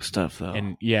commercial Asia type stuff though.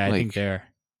 And yeah, I think they're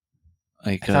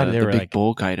like the big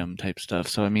bulk item type stuff.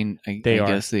 So I mean, I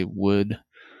guess they would.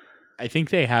 I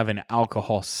think they have an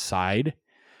alcohol side.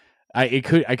 I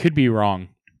could be wrong.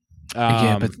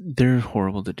 Yeah, but they're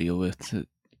horrible to deal with.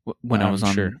 When I was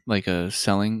on like a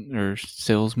selling or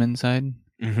salesman side,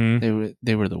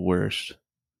 they were the worst.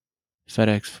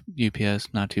 FedEx,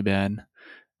 UPS, not too bad.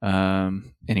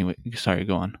 Anyway, sorry,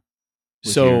 go on.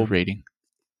 So rating.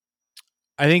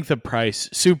 I think the price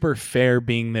super fair,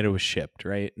 being that it was shipped,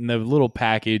 right? And the little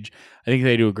package, I think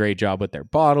they do a great job with their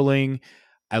bottling.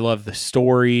 I love the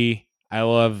story. I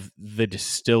love the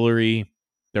distillery.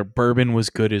 Their bourbon was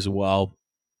good as well.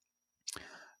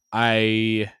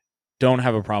 I don't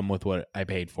have a problem with what I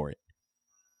paid for it.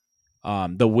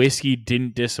 The whiskey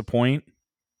didn't disappoint.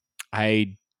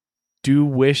 I do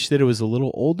wish that it was a little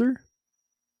older.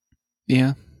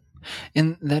 Yeah.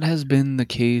 And that has been the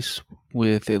case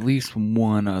with at least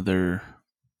one other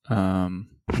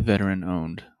veteran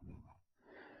owned.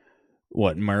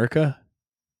 What, America?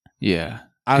 Yeah.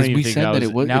 I don't even think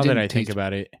that was, now that I think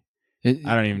about it,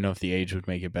 I don't even know if the age would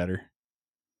make it better.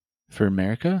 For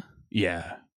America?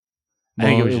 Yeah. I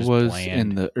think it was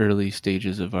in the early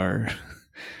stages of our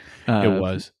it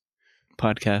was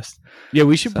podcast. Yeah,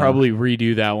 we should probably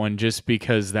redo that one just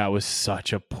because that was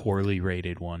such a poorly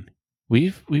rated one.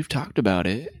 We've talked about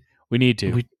it. We need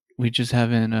to. We just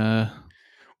haven't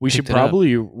we should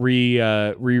probably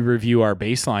re-review our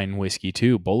baseline whiskey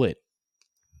too, Bullet.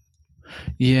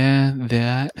 Yeah,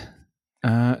 that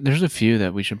there's a few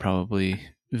that we should probably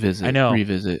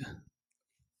revisit.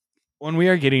 When we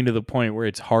are getting to the point where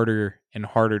it's harder and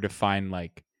harder to find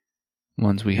like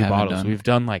ones we haven't done. We've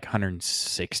done like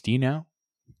 160 now.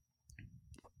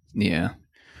 Yeah.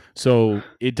 So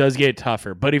it does get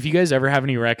tougher. But if you guys ever have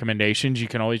any recommendations, you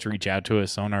can always reach out to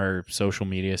us on our social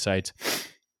media sites.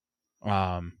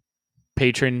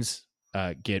 Patrons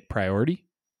get priority.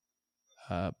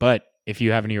 But if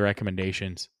you have any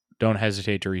recommendations, don't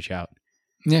hesitate to reach out.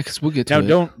 Yeah, because we'll get to it.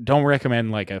 Now, don't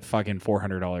recommend like a fucking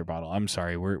 $400 bottle. I'm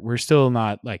sorry. We're still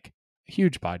not like a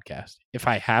huge podcast. If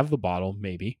I have the bottle,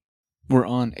 maybe. We're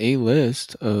on a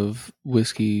list of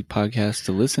whiskey podcasts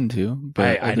to listen to.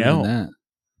 But I know.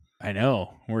 I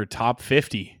know. We're top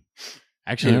 50.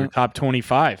 Actually, we're top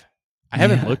 25. I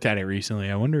haven't looked at it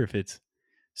recently. I wonder if it's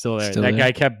still there. That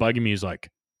guy kept bugging me. He's like,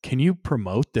 can you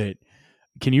promote that?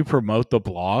 Can you promote the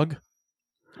blog?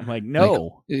 I'm like,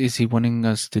 no. Like, is he wanting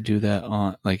us to do that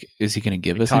on, like, is he going to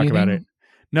give us talk anything? About it?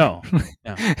 No.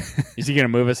 Is he going to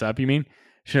move us up, you mean?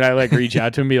 Should I like reach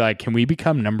out to him and be like, can we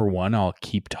become number one? I'll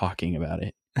keep talking about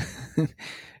it.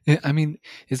 I mean,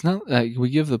 it's not like we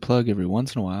give the plug every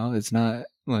once in a while. It's not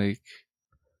like,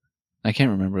 I can't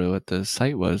remember what the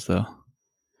site was though.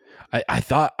 I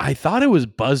thought it was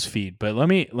BuzzFeed, but let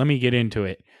me get into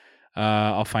it.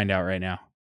 I'll find out right now.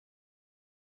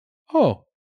 Oh,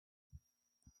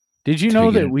 did you know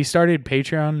that we started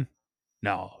Patreon?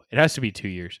 No, it has to be 2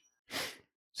 years. It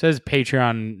says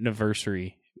Patreon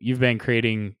anniversary. You've been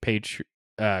creating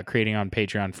on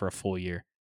Patreon for a full year.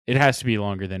 It has to be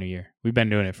longer than a year. We've been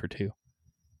doing it for 2.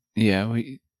 Yeah,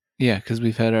 because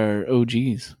we've had our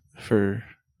OGs for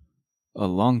a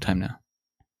long time now.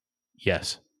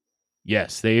 Yes.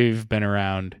 They've been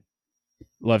around.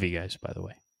 Love you guys, by the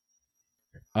way.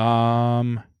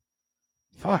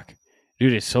 Fuck.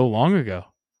 Dude, it's so long ago.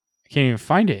 I can't even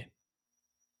find it.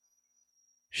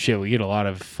 Shit, we get a lot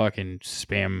of fucking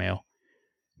spam mail.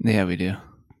 Yeah, we do.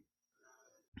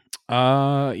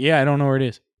 Yeah, I don't know where it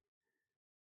is.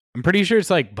 I'm pretty sure it's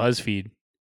like BuzzFeed.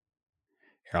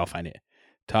 Here, I'll find it.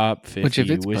 Top 50 Which if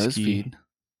it's whiskey. BuzzFeed,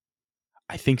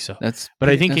 I think so. that's But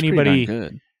I think that's anybody. pretty darn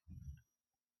good.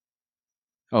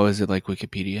 Oh, is it like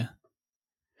Wikipedia?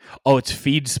 Oh, it's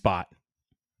FeedSpot.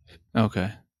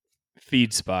 Okay.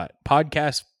 FeedSpot.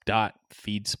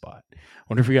 Podcast.feedspot.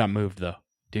 Wonder if we got moved though.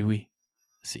 Did we?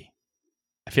 Let's see.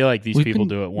 I feel like these people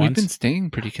do it once. We've been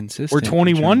staying pretty consistent. We're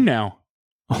 21 now.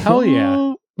 Hell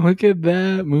yeah. Look at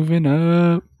that. Moving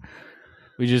up.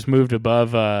 We just moved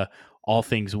above all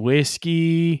things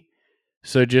whiskey.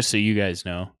 So just so you guys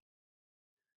know,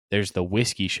 there's the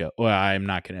whiskey show. Well, I'm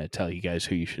not going to tell you guys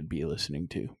who you should be listening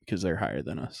to because they're higher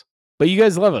than us. But you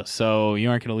guys love us, so you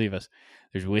aren't going to leave us.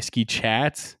 There's Whiskey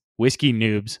Chats, Whiskey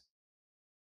Noobs.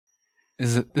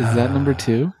 Is that number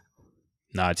 2?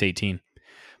 No, it's 18.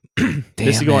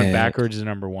 This is going backwards to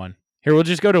number 1. Here, we'll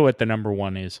just go to what the number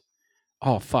 1 is.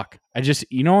 Oh, fuck. On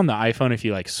the iPhone, if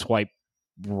you like swipe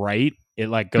right, it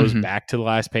like goes back to the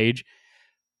last page.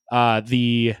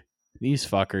 These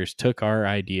fuckers took our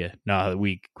idea. No,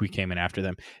 we came in after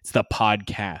them. It's the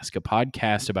podcast, a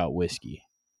podcast about whiskey.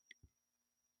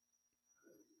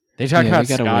 They talk about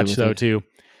scotch though too.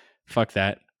 Fuck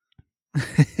that.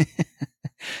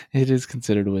 It is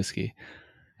considered whiskey.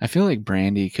 I feel like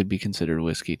brandy could be considered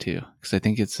whiskey too, because I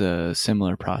think it's a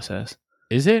similar process.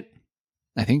 Is it?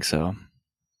 I think so.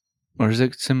 Or is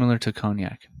it similar to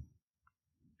cognac?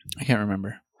 I can't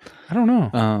remember. I don't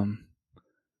know.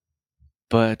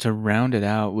 But to round it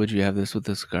out, would you have this with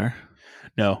the cigar?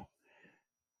 No.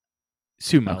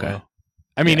 Sumo. Okay.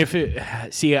 I mean,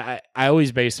 I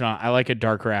always base it on, I like a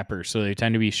dark wrapper, so they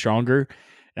tend to be stronger.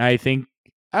 And I think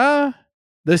the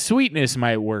sweetness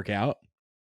might work out.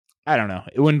 I don't know.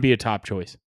 It wouldn't be a top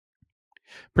choice.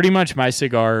 Pretty much my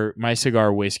cigar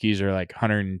whiskeys are like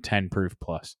 110 proof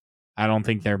plus. I don't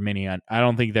think there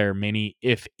are many,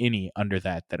 if any, under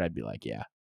that I'd be like, yeah.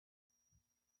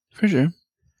 For sure.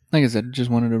 Like I said, just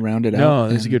wanted to round it out. No,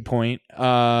 that's a good point.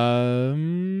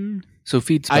 So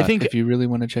FeedSpot, I think if you really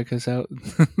want to check us out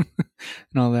and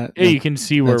all that. Yeah, you can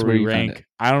see where we rank.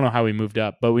 I don't know how we moved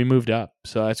up, but we moved up,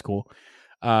 so that's cool.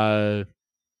 I'm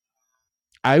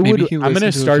going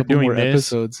to start doing more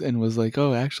episodes and was like,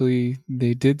 oh, actually,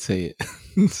 they did say it.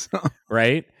 So.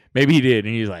 Right? Maybe he did,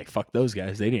 and he's like, fuck those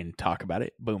guys. They didn't talk about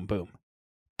it. Boom, boom.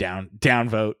 Down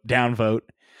vote.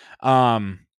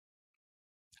 I'm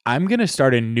going to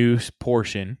start a new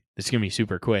portion. This is going to be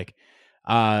super quick.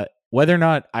 Whether or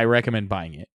not I recommend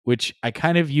buying it, which I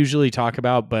kind of usually talk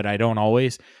about, but I don't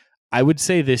always. I would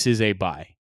say this is a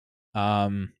buy.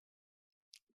 Not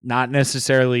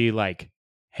necessarily like,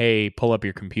 hey, pull up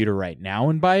your computer right now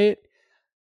and buy it.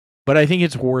 But I think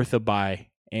it's worth a buy.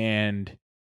 And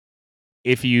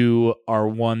if you are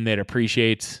one that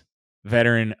appreciates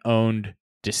veteran-owned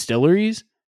distilleries,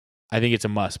 I think it's a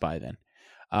must-buy then.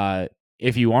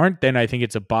 If you aren't, then I think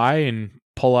it's a buy and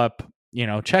pull up,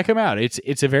 check them out.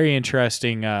 It's a very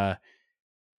interesting,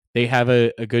 they have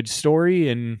a good story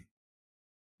and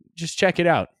just check it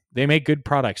out. They make good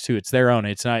products too. It's their own.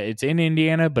 It's in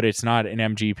Indiana, but it's not an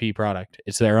MGP product.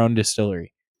 It's their own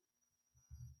distillery.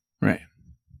 Right.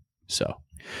 So.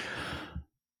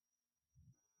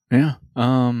 Yeah.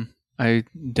 I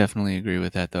definitely agree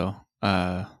with that though.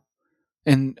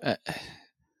 And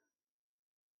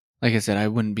like I said, I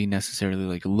wouldn't be necessarily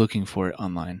like looking for it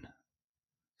online.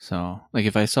 So, like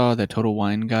if I saw that Total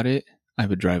Wine got it, I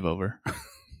would drive over.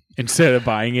 Instead of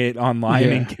buying it online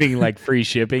and getting like free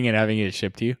shipping and having it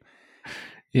shipped to you.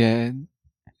 Yeah.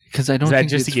 Because I don't think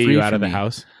just it's to get free you out for of the me.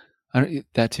 house?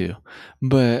 That too.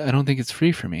 But I don't think it's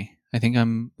free for me. I think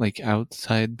I'm like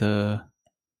outside the...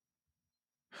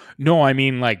 No, I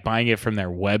mean like buying it from their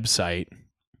website.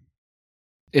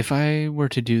 If I were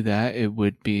to do that, it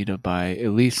would be to buy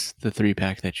at least the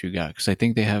 3-pack that you got, because I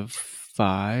think they have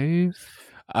 5.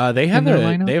 They have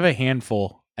a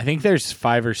handful. I think there's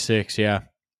 5 or 6. Yeah.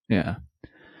 Yeah.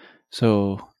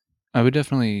 So I would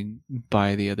definitely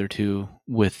buy the other 2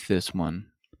 with this one.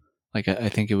 Like I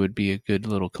think it would be a good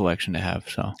little collection to have.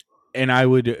 So. And I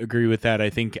would agree with that. I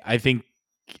think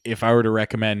if I were to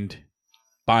recommend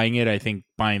buying it, I think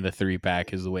buying the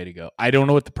 3-pack is the way to go. I don't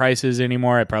know what the price is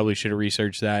anymore. I probably should have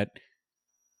researched that.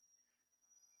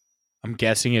 I'm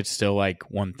guessing it's still like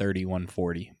 $130,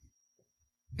 $140.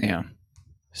 Yeah.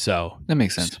 So that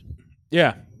makes sense.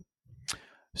 Yeah.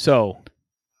 So,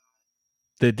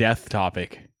 the death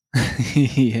topic.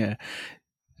 Yeah.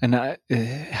 And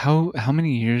how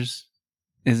many years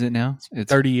is it now?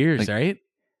 It's 30 years, like, right?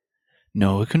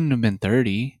 no, it couldn't have been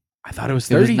 30. I thought it was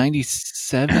It was 30.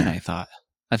 97, I thought.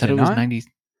 I Is thought it it was not? 90.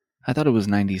 I thought it was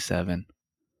 97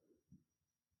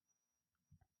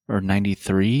 or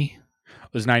 93.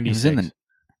 It was It 96. was in the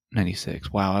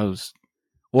 96. Wow, I was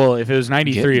Well, if it was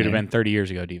 93, getting it would have there. been 30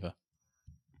 years ago, Diva.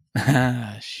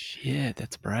 Shit,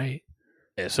 that's bright.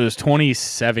 Yeah, so it was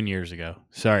 27 years ago.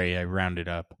 Sorry, I rounded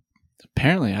up.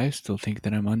 Apparently, I still think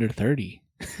that I'm under 30.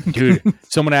 Dude,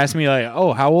 someone asked me like,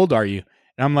 "Oh, how old are you?"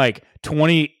 And I'm like,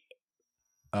 20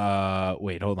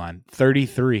 wait, hold on.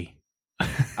 33.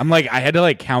 I'm like, I had to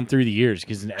like count through the years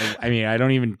because I mean, I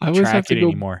don't even I always have track to it go-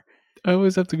 anymore. I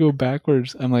always have to go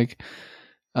backwards. I'm like,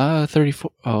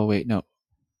 34. Oh, wait, no.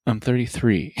 I'm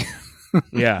 33.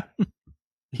 Yeah.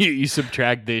 You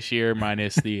subtract this year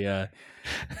minus the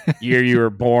year you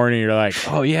were born, and you're like,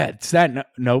 oh yeah, it's that.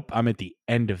 Nope, I'm at the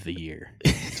end of the year,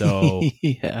 so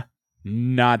Yeah.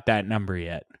 not that number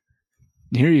yet.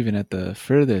 You're even at the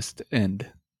furthest end.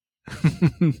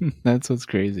 That's what's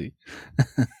crazy.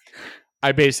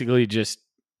 I basically just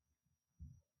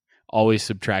always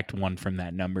subtract 1 from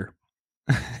that number.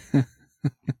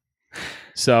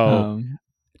 So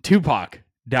Tupac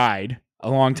died a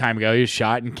long time ago. He was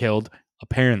shot and killed.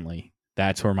 Apparently,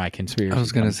 that's where my conspiracy. I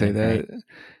was going to say in,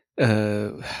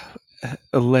 that. Right?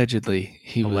 Allegedly,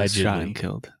 he was Allegedly. shot and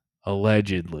killed.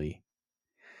 Allegedly.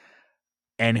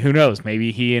 And who knows?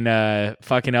 Maybe he and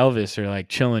fucking Elvis are like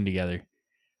chilling together.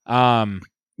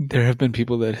 There have been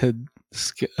people that had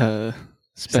said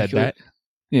speculated. that.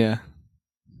 Yeah,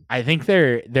 I think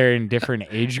they're in different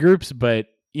age groups, but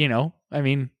you know, I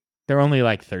mean, they're only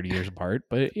like 30 years apart.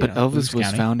 But Elvis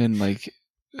was found in like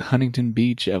Huntington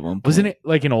Beach at one point. Wasn't it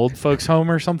like an old folks' home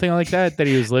or something like that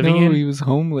he was living in? No, he was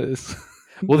homeless.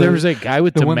 Well, there was a guy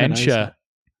with the one that I dementia.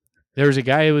 There was a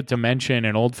guy with dementia in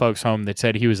an old folks' home that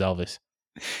said he was Elvis.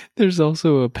 There's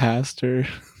also a pastor.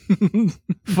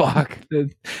 Fuck.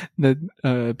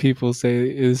 that people say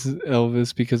is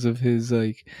Elvis because of his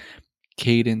like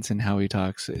cadence and how he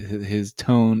talks, his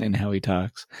tone and how he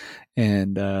talks,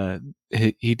 and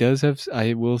he does have.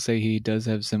 I will say he does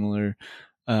have similar,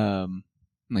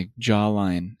 like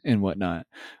jawline and whatnot,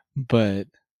 but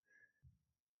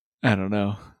I don't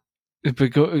know.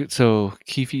 But so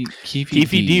Keefe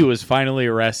D was finally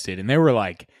arrested, and they were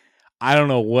like, I don't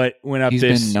know what went up. He's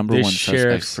this been number this one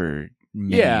sheriff's suspect for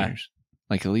many years,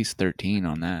 like at least 13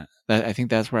 on that. I think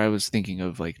that's where I was thinking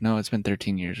of. Like, no, it's been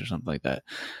 13 years or something like that.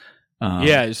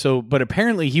 Yeah. So, but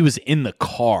apparently he was in the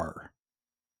car.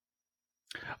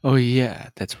 Oh yeah,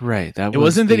 that's right. It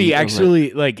wasn't that he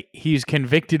actually like he's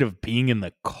convicted of being in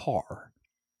the car.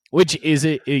 Which is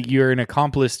it? You're an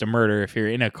accomplice to murder if you're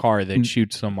in a car that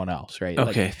shoots someone else, right?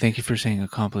 Okay, thank you for saying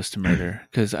accomplice to murder,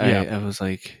 because I was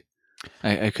like,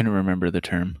 I couldn't remember the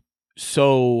term.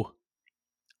 So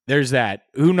there's that.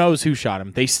 Who knows who shot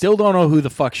him? They still don't know who the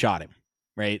fuck shot him,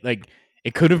 right? Like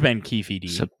it could have been Keefe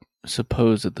D.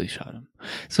 Supposedly shot him.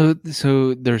 So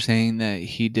they're saying that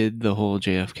he did the whole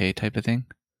JFK type of thing,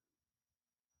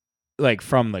 like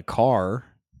from the car.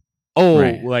 Oh,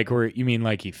 right. Like where you mean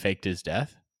like he faked his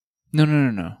death?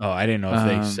 No. Oh, I didn't know if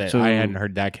they said. I hadn't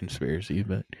heard that conspiracy,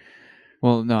 but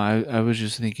well, no, I was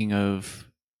just thinking of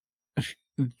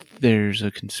there's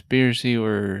a conspiracy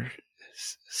or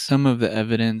some of the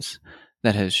evidence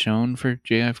that has shown for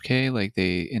JFK, like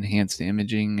they enhanced the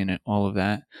imaging and all of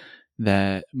that.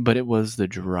 But it was the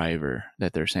driver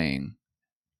that they're saying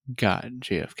got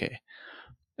JFK.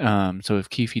 So if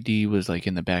Keefe D was like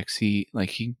in the back seat,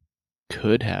 like he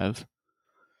could have.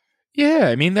 Yeah,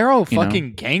 I mean, they're all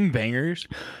fucking gangbangers.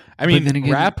 I mean, again,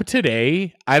 rap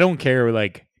today, I don't care.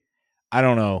 Like, I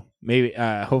don't know. Maybe,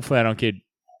 hopefully I don't get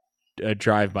a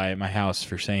drive-by at my house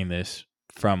for saying this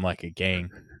from like a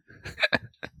gang.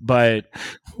 But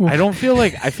I don't feel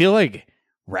like, I feel like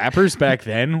rappers back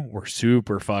then were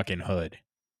super fucking hood.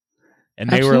 And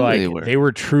they were like, they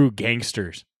were true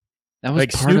gangsters. That was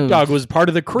like Snoop Dogg was part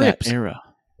of the Crips. Era.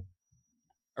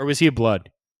 Or was he a Blood?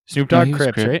 Snoop Dogg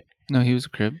Crips, right? No, he was a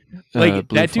Crip. Like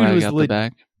that dude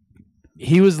was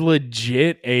he was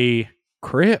legit a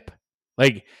Crip.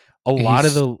 Like a lot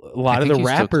of the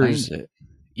rappers.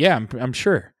 Yeah, I'm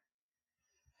sure.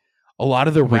 A lot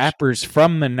of the rappers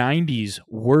from the 90s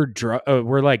were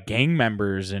like gang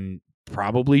members and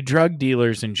probably drug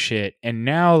dealers and shit. And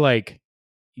now like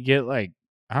you get like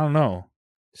I don't know.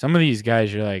 Some of these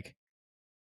guys you're like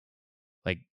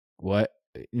what?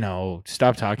 No,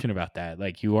 stop talking about that.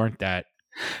 Like you aren't that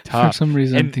tough. For some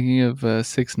reason, I'm thinking of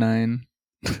 6ix9ine.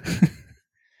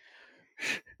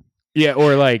 Yeah,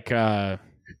 or like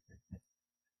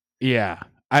Yeah.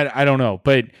 I don't know,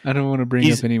 but I don't want to bring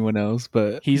up anyone else,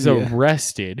 but he's yeah.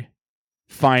 arrested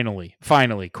finally,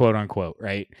 quote unquote,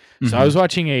 right? So I Mhm. was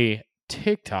watching a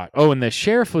TikTok. Oh, and the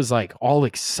sheriff was like all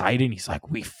excited. He's like,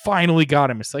 "We finally got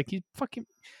him." It's like he fucking.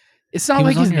 It's not He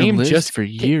like was his on your name list just for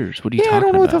years. What are you Yeah, I don't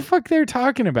talking know what the about? fuck they're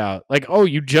talking about. Like, oh,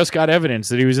 you just got evidence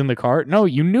that he was in the car? No,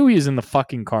 you knew he was in the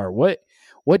fucking car. What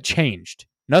changed?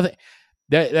 Nothing.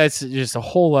 That's just a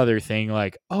whole other thing.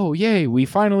 Like, oh yay, we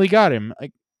finally got him.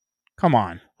 Like, come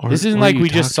on. This isn't Or like you we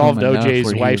just talked to him solved enough OJ's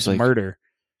where he was wife's like, murder.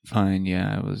 fine,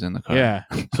 yeah, I was in the car. Yeah.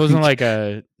 So it wasn't like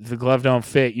a the glove don't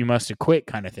fit, you must have quit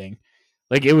kind of thing.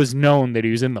 Like it was known that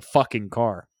he was in the fucking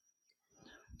car.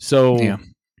 So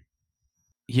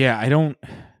yeah, I don't.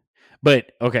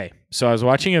 But okay, so I was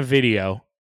watching a video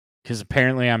because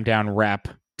apparently I'm down rap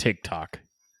TikTok,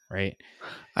 right?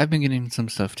 I've been getting some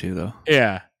stuff too, though.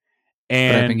 Yeah, But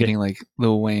I've been and getting like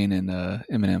Lil Wayne and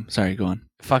Eminem. Sorry, go on.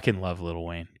 fucking love Lil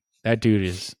Wayne. That dude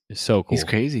is so cool. He's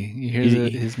crazy. You hear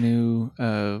his new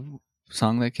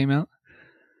song that came out?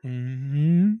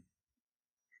 Mm-hmm.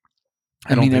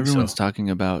 I mean, everyone's talking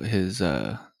about his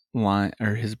line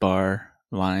or his bar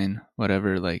line,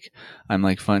 whatever. Like, I'm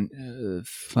like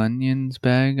Funyuns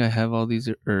bag. I have all these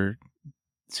or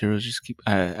zeros. Just keep.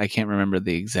 I can't remember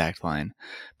the exact line,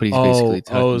 but he's basically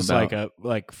talking it's about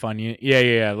like Funyun.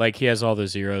 Yeah. Like he has all the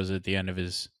zeros at the end of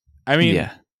his. I mean,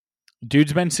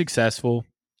 dude's been successful.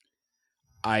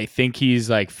 I think he's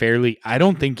like fairly. I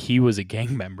don't think he was a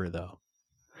gang member though.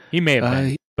 He may have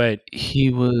been, but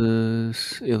he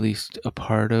was at least a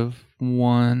part of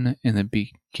one in the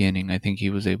beginning. I think he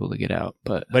was able to get out,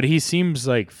 but he seems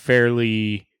like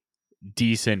fairly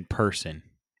decent person,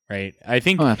 right? I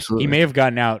think he may have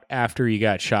gotten out after he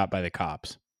got shot by the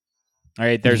cops. All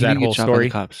right, there's that whole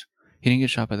story. He didn't get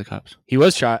shot by the cops. He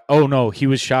was shot. Oh no, he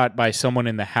was shot by someone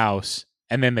in the house,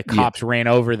 and then the cops ran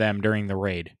over them during the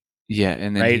raid. Yeah,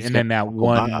 and then right, and then that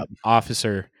one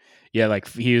officer, like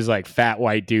he was like fat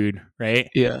white dude, right?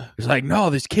 Yeah, he's like, no,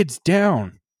 this kid's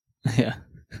down. Yeah,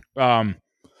 and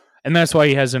that's why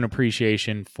he has an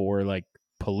appreciation for like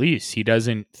police. He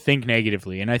doesn't think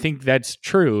negatively, and I think that's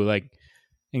true. Like,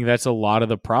 I think that's a lot of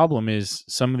the problem is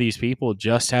some of these people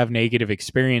just have negative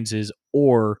experiences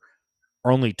or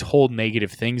are only told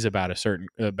negative things about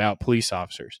about police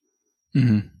officers.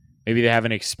 Mm-hmm. Maybe they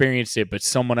haven't experienced it, but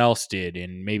someone else did,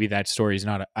 and maybe that story's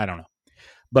not. I don't know.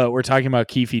 But we're talking about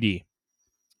Keefe D.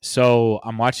 So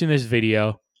I'm watching this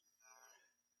video.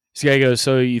 This guy goes,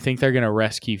 "So you think they're gonna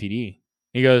arrest Keefe D?"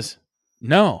 He goes,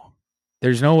 "No,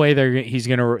 there's no way they're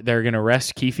gonna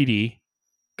arrest Keefe D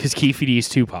because Keefe D is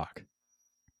Tupac."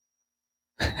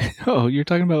 Oh, you're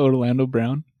talking about Orlando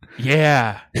Brown?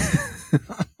 Yeah.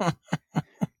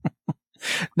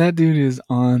 That dude is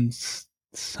on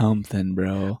something,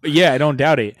 bro. Yeah, I don't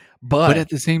doubt it. But at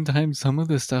the same time, some of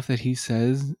the stuff that he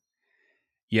says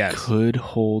could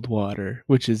hold water,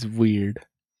 which is weird.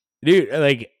 Dude,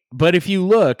 like, but if you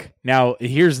look, now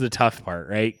here's the tough part,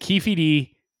 right? Keefe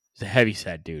D is a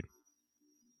heavyset dude.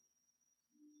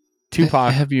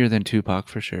 Tupac heavier than Tupac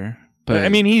for sure. But I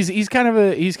mean he's kind of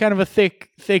a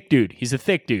thick dude. He's a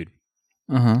thick dude.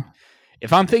 Uh-huh.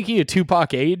 If I'm thinking of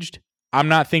Tupac aged, I'm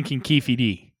not thinking Keefe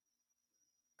D.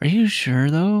 Are you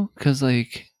sure though? Because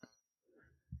like,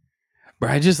 bro,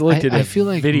 I just looked at a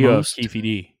video of Keefe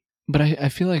D. But I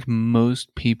feel like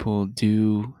most people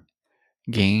do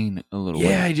gain a little.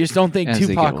 Yeah, I just don't think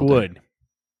Tupac would.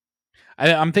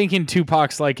 I'm thinking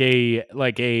Tupac's like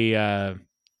a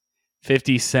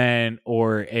 50 Cent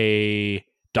or a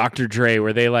Dr. Dre,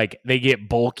 where they get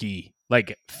bulky,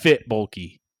 like fit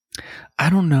bulky.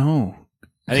 I don't know.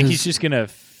 I think he's just gonna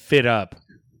fit up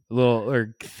a little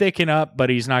or thicken up, but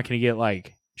he's not gonna get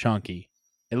like chunky.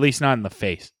 At least not in the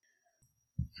face.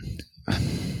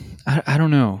 I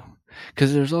don't know,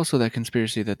 because there's also that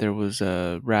conspiracy that there was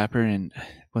a rapper and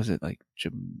was it like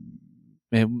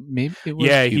maybe it was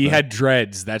Cuba. He had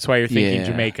dreads. That's why you're thinking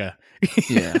Jamaica.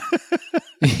 Yeah.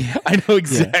 I know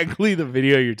exactly the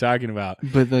video you're talking about.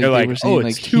 But they were saying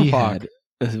like he had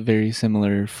a very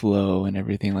similar flow and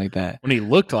everything like that. When he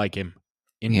looked like him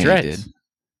in dreads.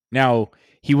 Now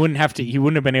he wouldn't have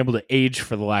been able to age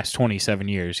for the last 27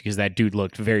 years because that dude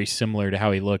looked very similar to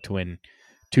how he looked when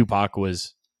Tupac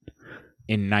was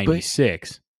in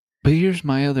 96. But here's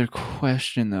my other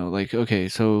question though. Like, okay,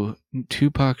 so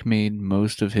Tupac made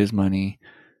most of his money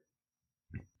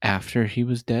after he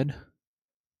was dead.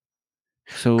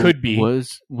 So could be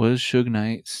was Suge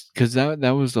Knight, because that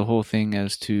was the whole thing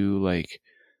as to like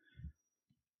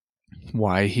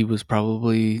why he was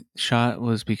probably shot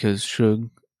was because Suge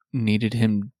needed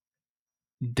him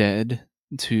dead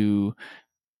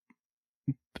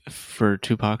for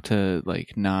Tupac to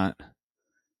like not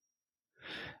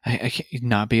I can't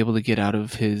not be able to get out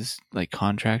of his like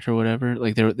contract or whatever.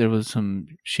 Like there was some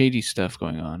shady stuff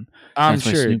going on. And I'm that's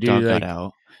why sure, Snoop Dogg dude. got Like,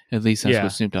 out. At least that's what yeah,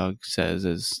 Snoop Dogg says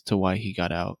as to why he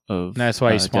got out of and that's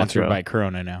why he's Death sponsored Row. by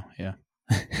Corona now. Yeah,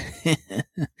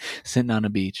 Sitting on a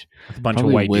beach, with a bunch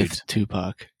probably of white with dudes.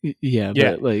 Tupac. Yeah,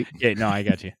 Yeah, but like, yeah. No, I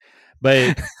got you.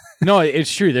 But no,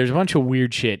 it's true. There's a bunch of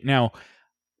weird shit. Now,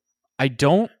 I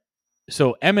don't.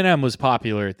 So Eminem was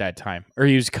popular at that time, or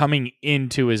he was coming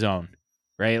into his own,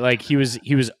 right? Like he was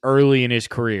early in his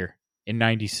career in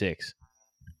 '96.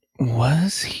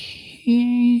 was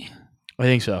he I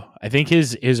think so. I think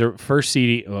his first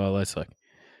CD. Well, let's look.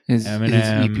 his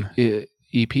Eminem.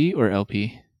 EP or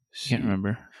LP? Can't remember.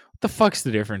 What the fuck's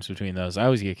the difference between those? I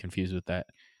always get confused with that.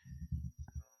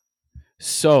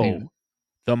 So,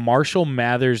 the Marshall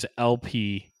Mathers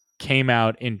LP came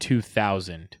out in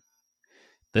 2000.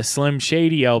 The Slim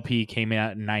Shady LP came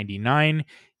out in 99.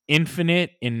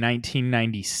 Infinite in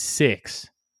 1996.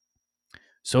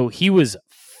 So he was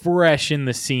fresh in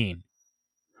the scene.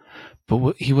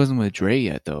 But he wasn't with Dre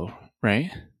yet, though,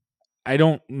 right? I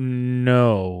don't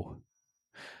know.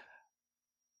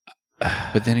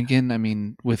 But then again, I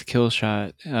mean, with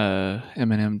Killshot,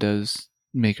 Eminem does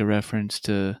make a reference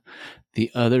to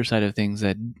the other side of things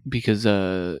that because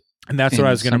and that's what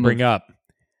I was going to bring up.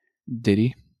 Did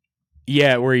he?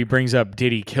 Yeah, where he brings up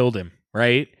Diddy killed him,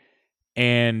 right?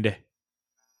 And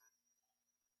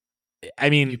I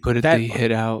mean, you put the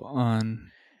hit out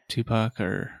on Tupac,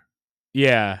 or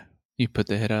yeah, you put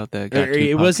the hit out that got Tupac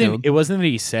it wasn't killed? it wasn't that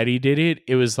he said he did it.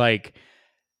 It was like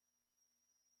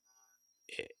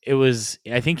it was.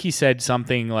 I think he said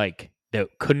something like that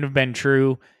couldn't have been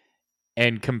true,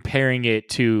 and comparing it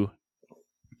to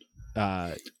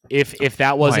if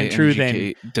that wasn't true,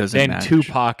 then match.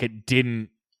 Tupac didn't,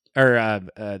 or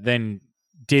then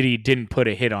Diddy didn't put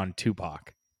a hit on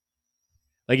Tupac.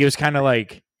 Like it was kind of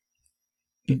like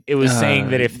it was saying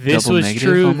that if this was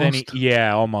true, almost? Then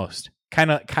yeah, almost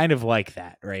kind of like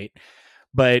that, right?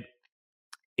 But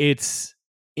it's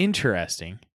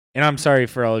interesting, and I'm sorry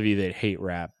for all of you that hate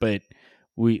rap, but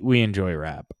we enjoy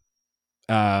rap.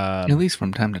 At least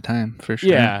from time to time, for sure.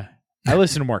 Yeah, I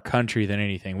listen to more country than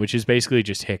anything, which is basically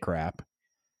just hick rap.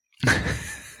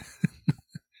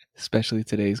 Especially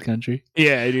today's country.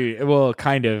 Yeah, dude. Well,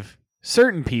 kind of.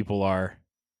 Certain people are.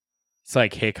 It's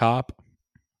like hick hop.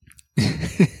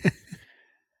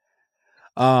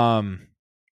 But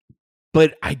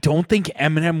I don't think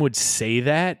Eminem would say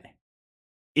that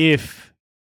if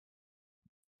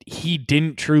he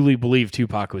didn't truly believe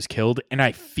Tupac was killed. And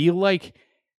I feel like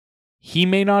he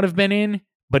may not have been in,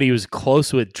 but he was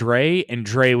close with Dre, and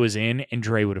Dre was in, and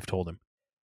Dre would have told him.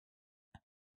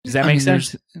 Does that make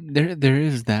sense? There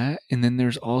is that, and then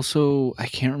there's also, I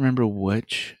can't remember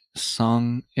which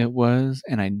song it was,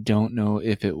 and I don't know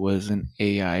if it was an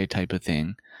AI type of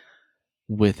thing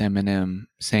with Eminem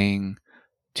saying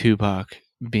Tupac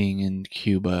being in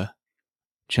Cuba,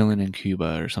 chilling in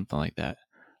Cuba or something like that.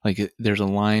 Like there's a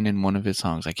line in one of his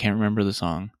songs. I can't remember the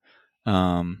song.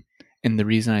 And the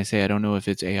reason I say I don't know if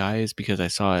it's AI is because I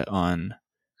saw it on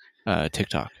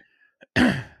TikTok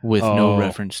with no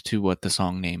reference to what the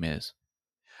song name is.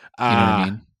 You know what I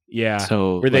mean? Yeah.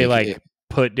 So where they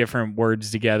put different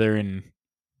words together, and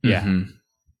yeah,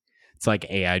 it's like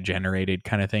AI generated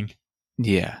kind of thing.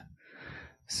 Yeah.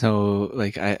 So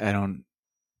like I don't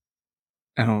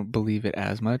believe it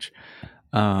as much.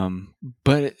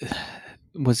 But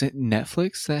was it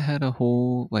Netflix that had a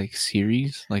whole like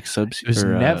series, like It was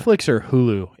Netflix or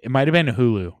Hulu. It might have been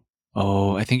Hulu.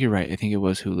 Oh, I think you're right. I think it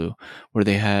was Hulu, where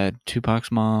they had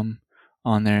Tupac's mom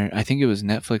on there. I think it was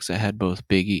Netflix that had both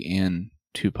Biggie and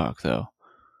Tupac, though.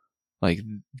 Like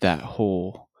that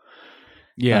whole.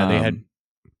 Yeah, they had.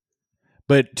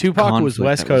 But Tupac was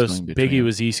West Coast, Biggie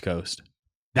was East Coast.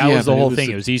 That was the whole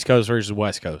thing. It was East Coast versus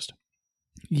West Coast.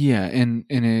 Yeah, and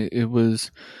it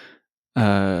was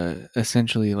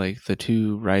essentially like the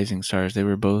two rising stars. They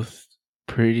were both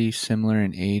pretty similar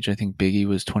in age. I think Biggie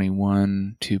was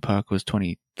 21, Tupac was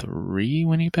 23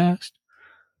 when he passed.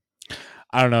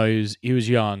 I don't know. He was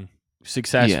young,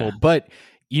 successful, but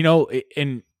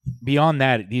and beyond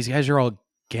that, these guys are all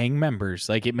gang members.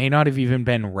 Like it may not have even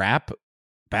been rap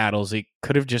battles. It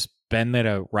could have just been that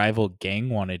a rival gang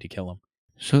wanted to kill him.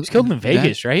 So he's killed in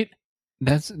Vegas, right?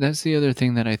 That's the other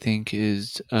thing that I think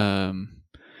is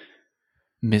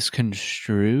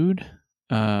misconstrued.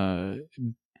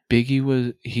 Biggie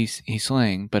was he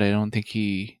slang, but I don't think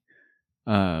he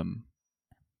was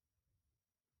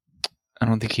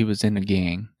in a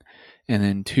gang. And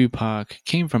then Tupac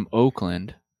came from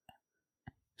Oakland,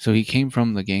 So he came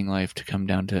from the gang life to come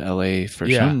down to LA for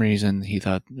some reason. He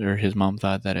thought, or his mom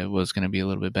thought that it was going to be a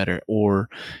little bit better, or,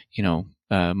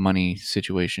 money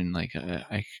situation. Like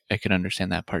I could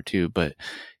understand that part too, but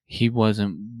he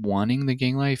wasn't wanting the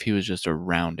gang life. He was just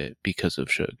around it because of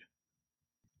Suge.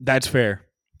 That's fair.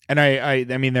 And I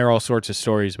mean, there are all sorts of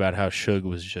stories about how Suge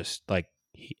was just like,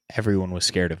 everyone was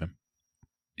scared of him.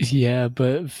 Yeah,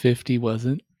 but 50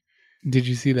 wasn't. Did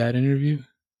you see that interview?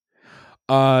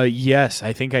 Yes,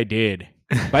 I think I did.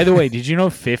 By the way, did you know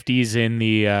 50's in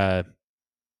the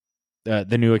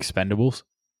new Expendables?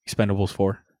 Expendables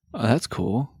 4? Oh, that's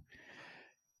cool.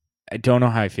 I don't know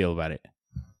how I feel about it.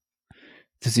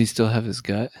 Does he still have his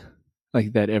gut?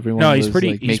 Like that everyone No, he's was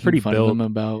pretty like making pretty fun built. of him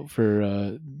about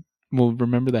for well,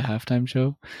 remember the halftime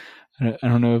show? I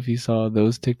don't know if you saw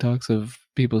those TikToks of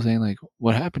people saying like,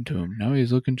 what happened to him? Now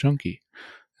he's looking chunky.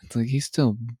 It's like he's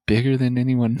still bigger than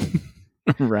anyone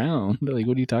around. Like,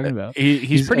 what are you talking about?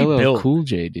 He's pretty LL built. Cool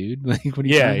J, dude. Like, what are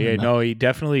you talking about? No, he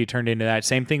definitely turned into that.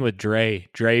 Same thing with Dre.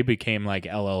 Dre became like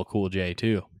LL Cool J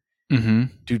too. Mm-hmm.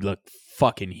 Dude looked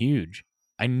fucking huge.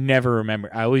 I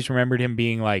always remembered him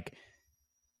being like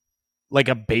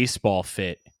a baseball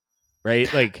fit,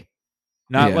 right? Like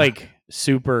not like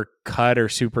super cut or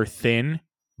super thin,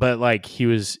 but like he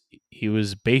was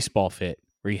baseball fit,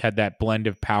 where he had that blend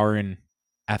of power and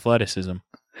athleticism.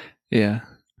 Yeah.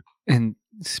 And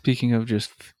speaking of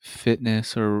just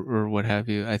fitness or what have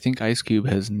you, I think Ice Cube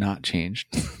has not changed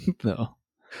though.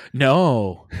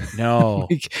 No.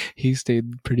 Like, he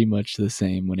stayed pretty much the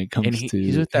same when it comes to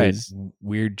he's with that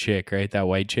weird chick, right? That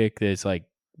white chick that's like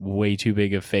way too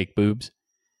big of fake boobs.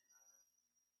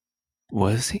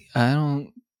 Was he? I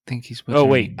don't think he's with Oh her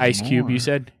wait, anymore. Ice Cube, you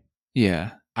said?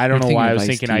 Yeah. I don't know why I was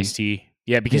thinking Ice-T. Ice-T.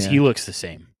 Yeah, because he looks the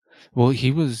same. Well,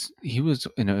 he is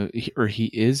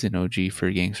an OG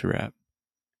for gangster rap.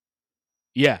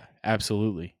 Yeah,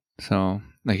 absolutely. So,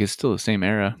 like, it's still the same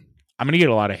era. I'm gonna get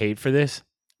a lot of hate for this.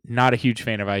 Not a huge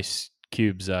fan of Ice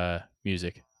Cube's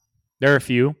music. There are a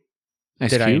few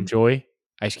that I enjoy.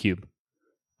 Ice Cube.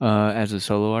 As a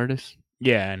solo artist?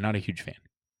 Yeah, not a huge fan.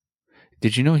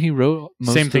 Did you know he wrote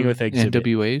most Same thing of with Exhibit.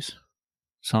 NWA's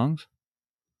songs?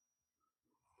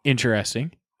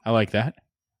 Interesting. I like that.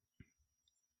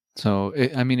 So,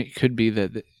 it could be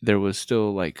that there was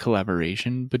still like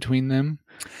collaboration between them.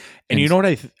 And you know what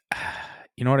I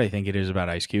think it is about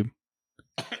Ice Cube?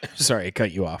 Sorry, I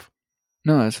cut you off.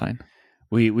 No, that's fine.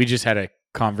 We just had a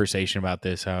conversation about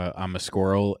this. I'm a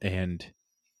squirrel, and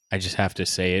I just have to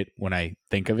say it when I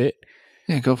think of it.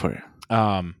 Yeah, go for it.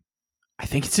 I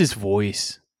think it's his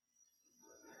voice.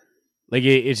 Like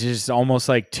it's just almost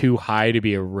like too high to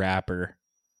be a rapper.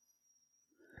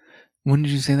 When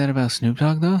did you say that about Snoop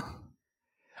Dogg though?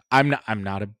 I'm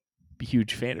not a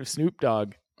huge fan of Snoop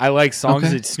Dogg. I like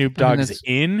songs that Snoop Dogg's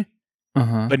in,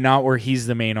 but not where he's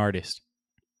the main artist.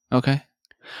 Okay.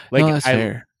 Like, no, that's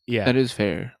fair. Yeah. That is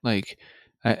fair. Like,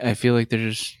 I feel like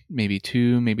there's maybe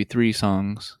 2, maybe 3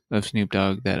 songs of Snoop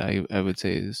Dogg that I would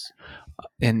say is,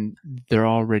 and they're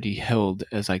already held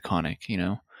as iconic, you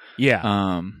know?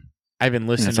 Yeah. I've been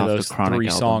listening to those 3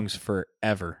 songs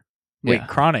forever. Wait,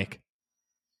 Chronic?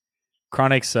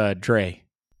 Chronic's Dre.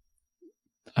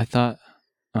 I thought,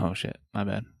 oh shit, my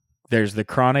bad. There's the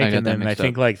Chronic, and then I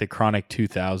think like the Chronic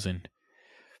 2000.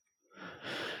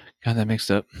 Got that mixed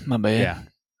up. My bad. Yeah.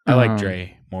 I like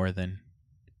Dre more than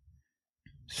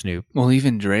Snoop. Well,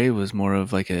 even Dre was more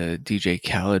of like a DJ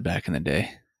Khaled back in the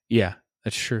day. Yeah,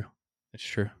 that's true. That's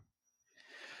true.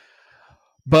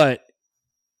 But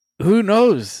who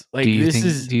knows? Like, do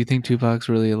you think Tupac's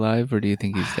really alive, or do you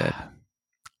think he's dead?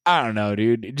 I don't know,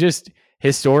 dude. Just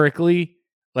historically,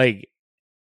 like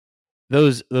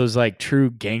those like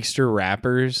true gangster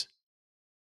rappers,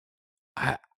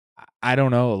 I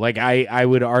don't know. Like I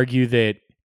would argue that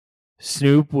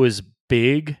Snoop was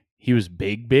big. He was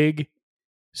big.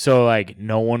 So like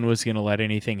no one was going to let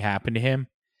anything happen to him.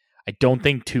 I don't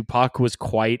think Tupac was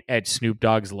quite at Snoop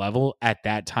Dogg's level at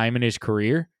that time in his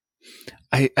career.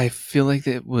 I feel like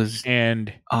it was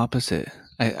opposite.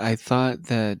 I thought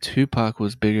that Tupac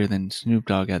was bigger than Snoop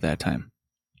Dogg at that time.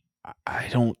 I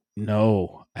don't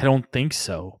know. I don't think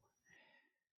so.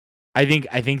 I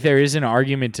think there is an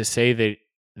argument to say that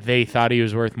they thought he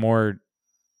was worth more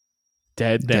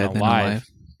dead than alive.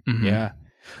 Mm-hmm. Yeah.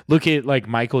 Look at like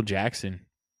Michael Jackson.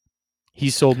 He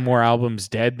sold more albums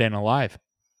dead than alive.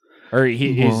 Or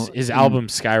his album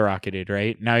skyrocketed,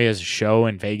 right? Now he has a show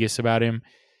in Vegas about him.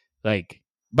 Like,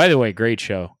 by the way, great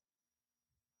show.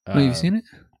 Oh, you've seen it?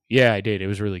 Yeah, I did. It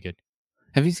was really good.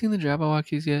 Have you seen the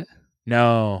Jabberwockies yet?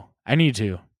 No, I need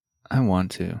to. I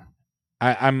want to.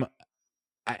 I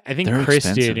think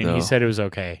Chris did, and he said it was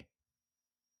okay.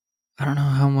 I don't know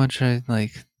how much I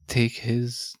like take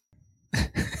his. He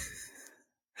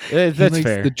That's likes the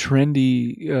fair.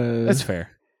 trendy. That's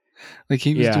fair. Like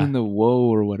he was Yeah. doing the "Whoa"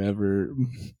 or whatever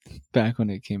back when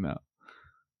it came out.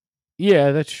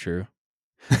 Yeah, that's true.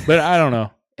 But I don't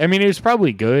know. I mean, it was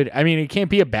probably good. I mean, it can't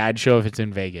be a bad show if it's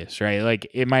in Vegas, right? Like,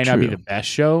 it might not be True. the best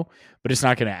show, but it's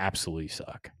not going to absolutely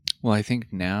suck Well, I think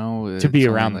now to be it's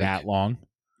only around like that long.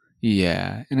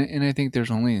 yeah, and I think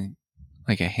there's only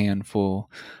like a handful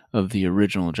of the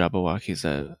original Jabberwockies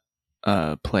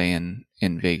that play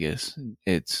in Vegas.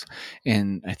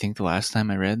 And I think the last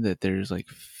time I read that there's like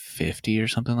 50 or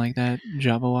something like that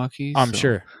Jabberwockies. I'm so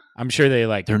sure. I'm sure they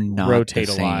like they're not rotate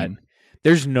the a lot. same.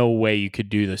 There's no way you could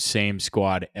do the same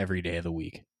squad every day of the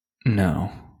week.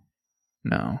 No.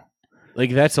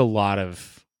 Like, that's a lot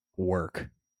of work.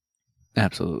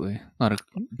 Absolutely. A lot of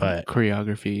But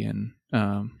choreography and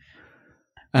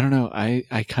I don't know.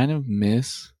 I kind of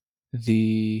miss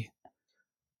the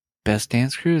Best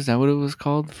Dance Crew. Is that what it was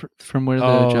called from where the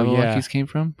Jabberwockies came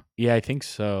from? Yeah, I think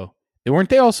so. Weren't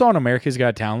they also on America's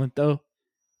Got Talent though?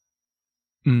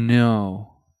 No.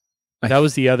 That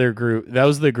was the other group. That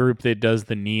was the group that does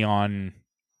the neon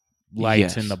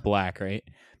lights in the black, right?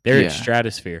 They're at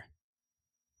Stratosphere.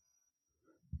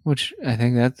 Which I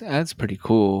think that's pretty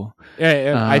cool.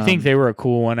 Yeah, I think they were a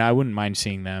cool one. I wouldn't mind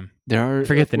seeing them. I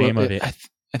forget the name of it.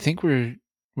 I think we're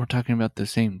talking about the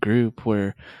same group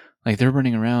where like they're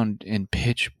running around in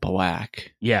pitch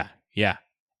black. Yeah.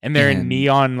 And they're in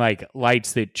neon like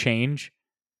lights that change.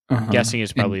 I'm guessing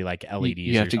it's probably like LEDs.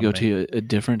 You have to go to a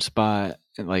different spot.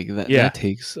 Like that. Yeah. That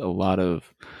takes a lot of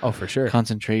for sure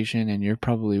concentration, and you're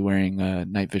probably wearing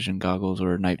night vision goggles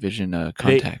or night vision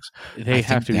contacts. They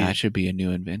have to. That should be a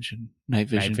new invention. Night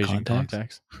vision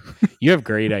contacts. You have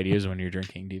great ideas when you're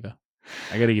drinking, Devo.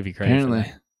 I got to give you credit. Apparently. For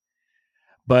that.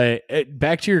 But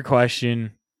back to your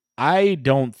question, I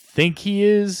don't think he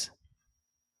is,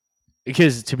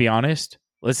 because to be honest,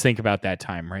 let's think about that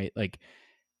time, right? Like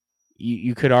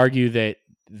you could argue that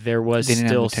there was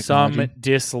still some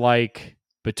dislike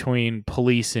between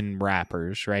police and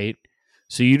rappers, right?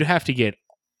 So you'd have to get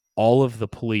all of the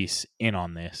police in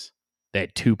on this,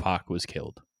 that Tupac was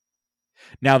killed.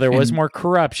 Now there was more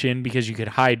corruption because you could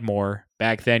hide more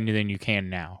back then than you can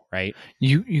now, right?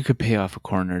 You could pay off a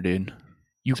coroner, dude.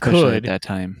 Especially could at that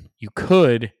time. You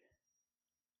could.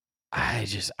 I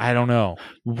don't know.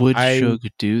 Would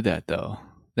Suge do that though?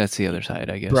 That's the other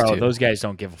side, I guess. Bro, too. Those guys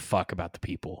don't give a fuck about the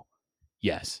people.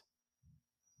 Yes,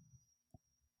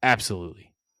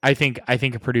 absolutely. I think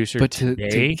a producer, but to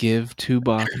give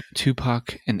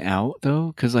Tupac an out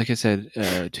though, because like I said,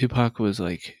 Tupac was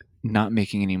like not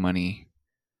making any money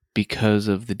because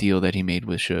of the deal that he made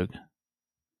with Suge.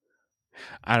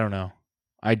 I don't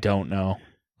know.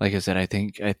 Like I said, I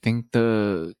think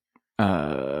the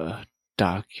I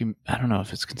don't know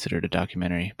if it's considered a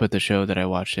documentary, but the show that I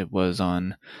watched, it was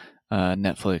on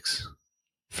Netflix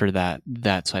for that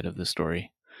side of the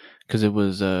story, because it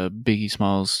was Biggie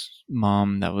Smalls'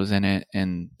 mom that was in it,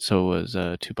 and so was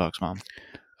Tupac's mom.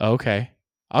 Okay,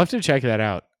 I'll have to check that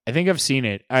out. I think I've seen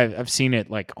it. I've seen it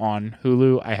like on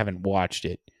Hulu. I haven't watched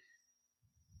it.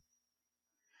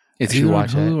 It's either on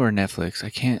Hulu or Netflix. I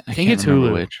can't it's remember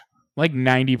Hulu. which. Like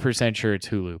 90% sure it's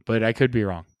Hulu, but I could be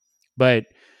wrong. But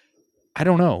I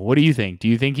don't know. What do you think? Do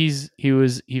you think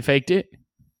he faked it?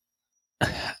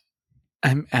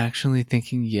 I'm actually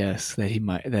thinking yes,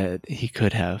 that he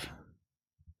could have.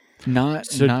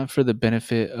 Not for the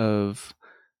benefit of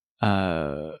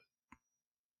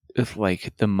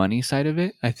like the money side of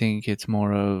it. I think it's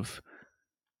more of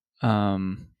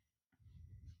to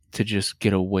just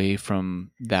get away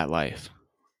from that life.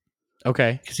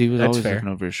 Okay. Because he was always looking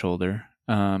over his shoulder.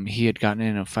 He had gotten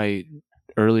in a fight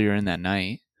earlier in that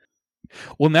night.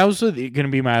 Well, that was going to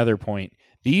be my other point.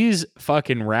 These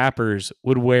fucking rappers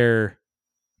would wear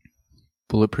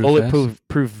bulletproof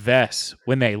vests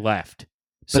when they left.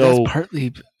 But that's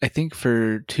partly, I think,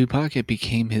 for Tupac, it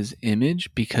became his image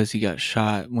because he got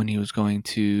shot when he was going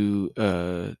to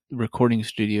a recording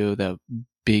studio that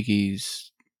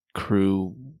Biggie's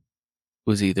crew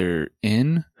was either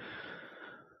in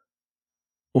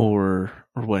or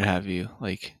what have you.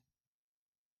 Like,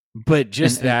 but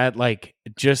just that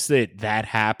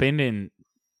happened, and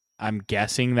I'm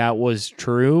guessing that was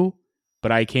true,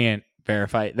 but I can't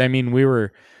verify it. I mean,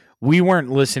 we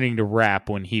weren't listening to rap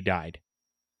when he died.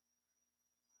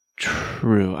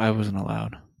 True, I wasn't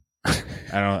allowed.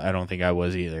 I don't think I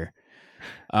was either.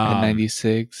 At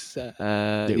 96,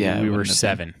 we were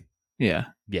 7. Yeah,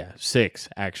 6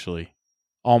 actually,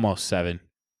 almost 7.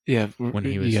 Yeah, when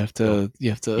he was, you have to.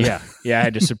 Yeah, I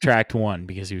had to subtract 1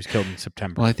 because he was killed in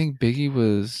September. Well, I think Biggie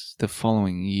was the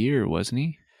following year, wasn't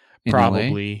he? in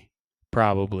LA?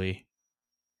 Probably.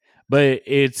 But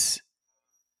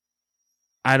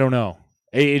I don't know.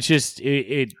 It's just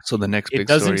So the next it big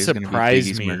doesn't story is going to be surprise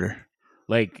Biggie's me. murder.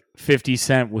 Like 50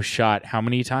 Cent was shot how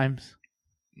many times?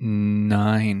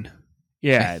 9.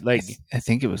 Yeah, I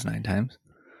think it was 9 times.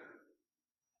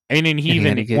 I mean, and he And he had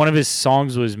even to get- one of his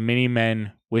songs was "Many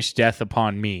Men Wish Death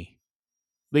Upon Me."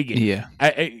 Like, Yeah.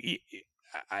 I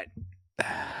But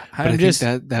I'm I just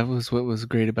think that was what was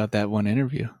great about that one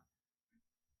interview.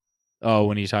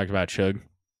 when he talked about Suge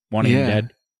wanting him Yeah.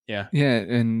 dead. Yeah. Yeah,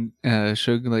 and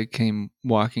Suge like came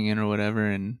walking in or whatever,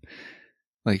 and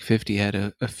like 50 had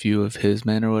a few of his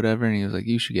men or whatever, and he was like,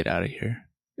 "You should get out of here."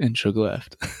 And Suge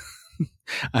left.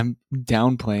 I'm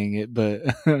downplaying it, but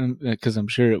because I'm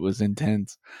sure it was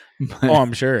intense. But Oh,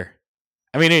 I'm sure.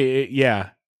 I mean,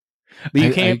 yeah. But you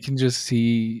I can't. can just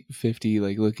see 50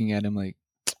 like looking at him like,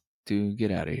 "Dude,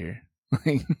 get out of here!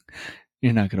 Like,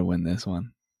 you're not gonna win this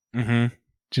one. Mm-hmm.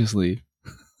 Just leave."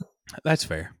 That's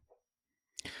fair.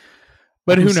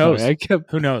 But I'm who sorry, knows? I kept.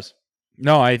 Who knows?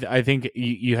 No, I think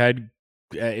you had.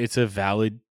 It's a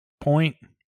valid point.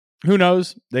 Who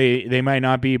knows? They might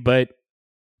not be, but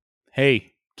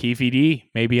hey, Keefe D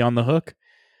may be on the hook.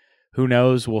 Who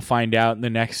knows? We'll find out in the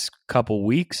next couple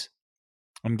weeks.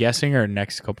 I'm guessing, or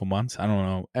next couple months. I don't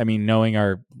know. I mean, knowing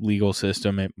our legal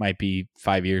system, it might be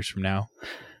 5 years from now.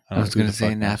 I was gonna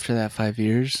say, and after that 5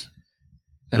 years,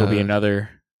 it'll be another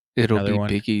be one.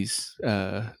 Biggie's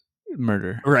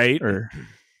murder, Right? Or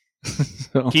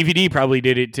so. Keefe D probably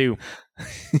did it too.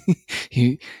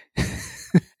 he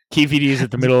Keefe D is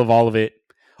at the middle of all of it,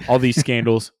 all these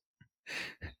scandals.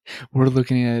 We're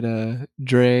looking at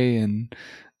Dre and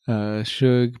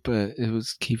Suge, but it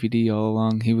was Keefe D all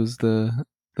along. He was the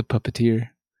puppeteer.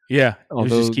 Yeah, it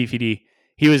was just Keefe D.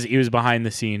 He was behind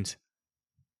the scenes.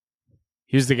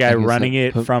 He was the guy running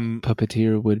it from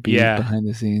puppeteer would be behind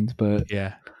the scenes, but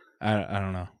yeah, I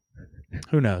don't know.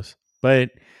 Who knows?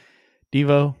 But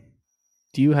Devo,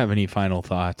 do you have any final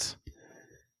thoughts?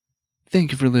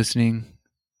 Thank you for listening.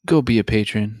 Go be a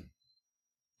patron.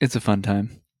 It's a fun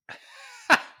time.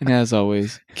 And as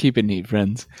always, keep it neat,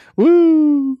 friends. Woo!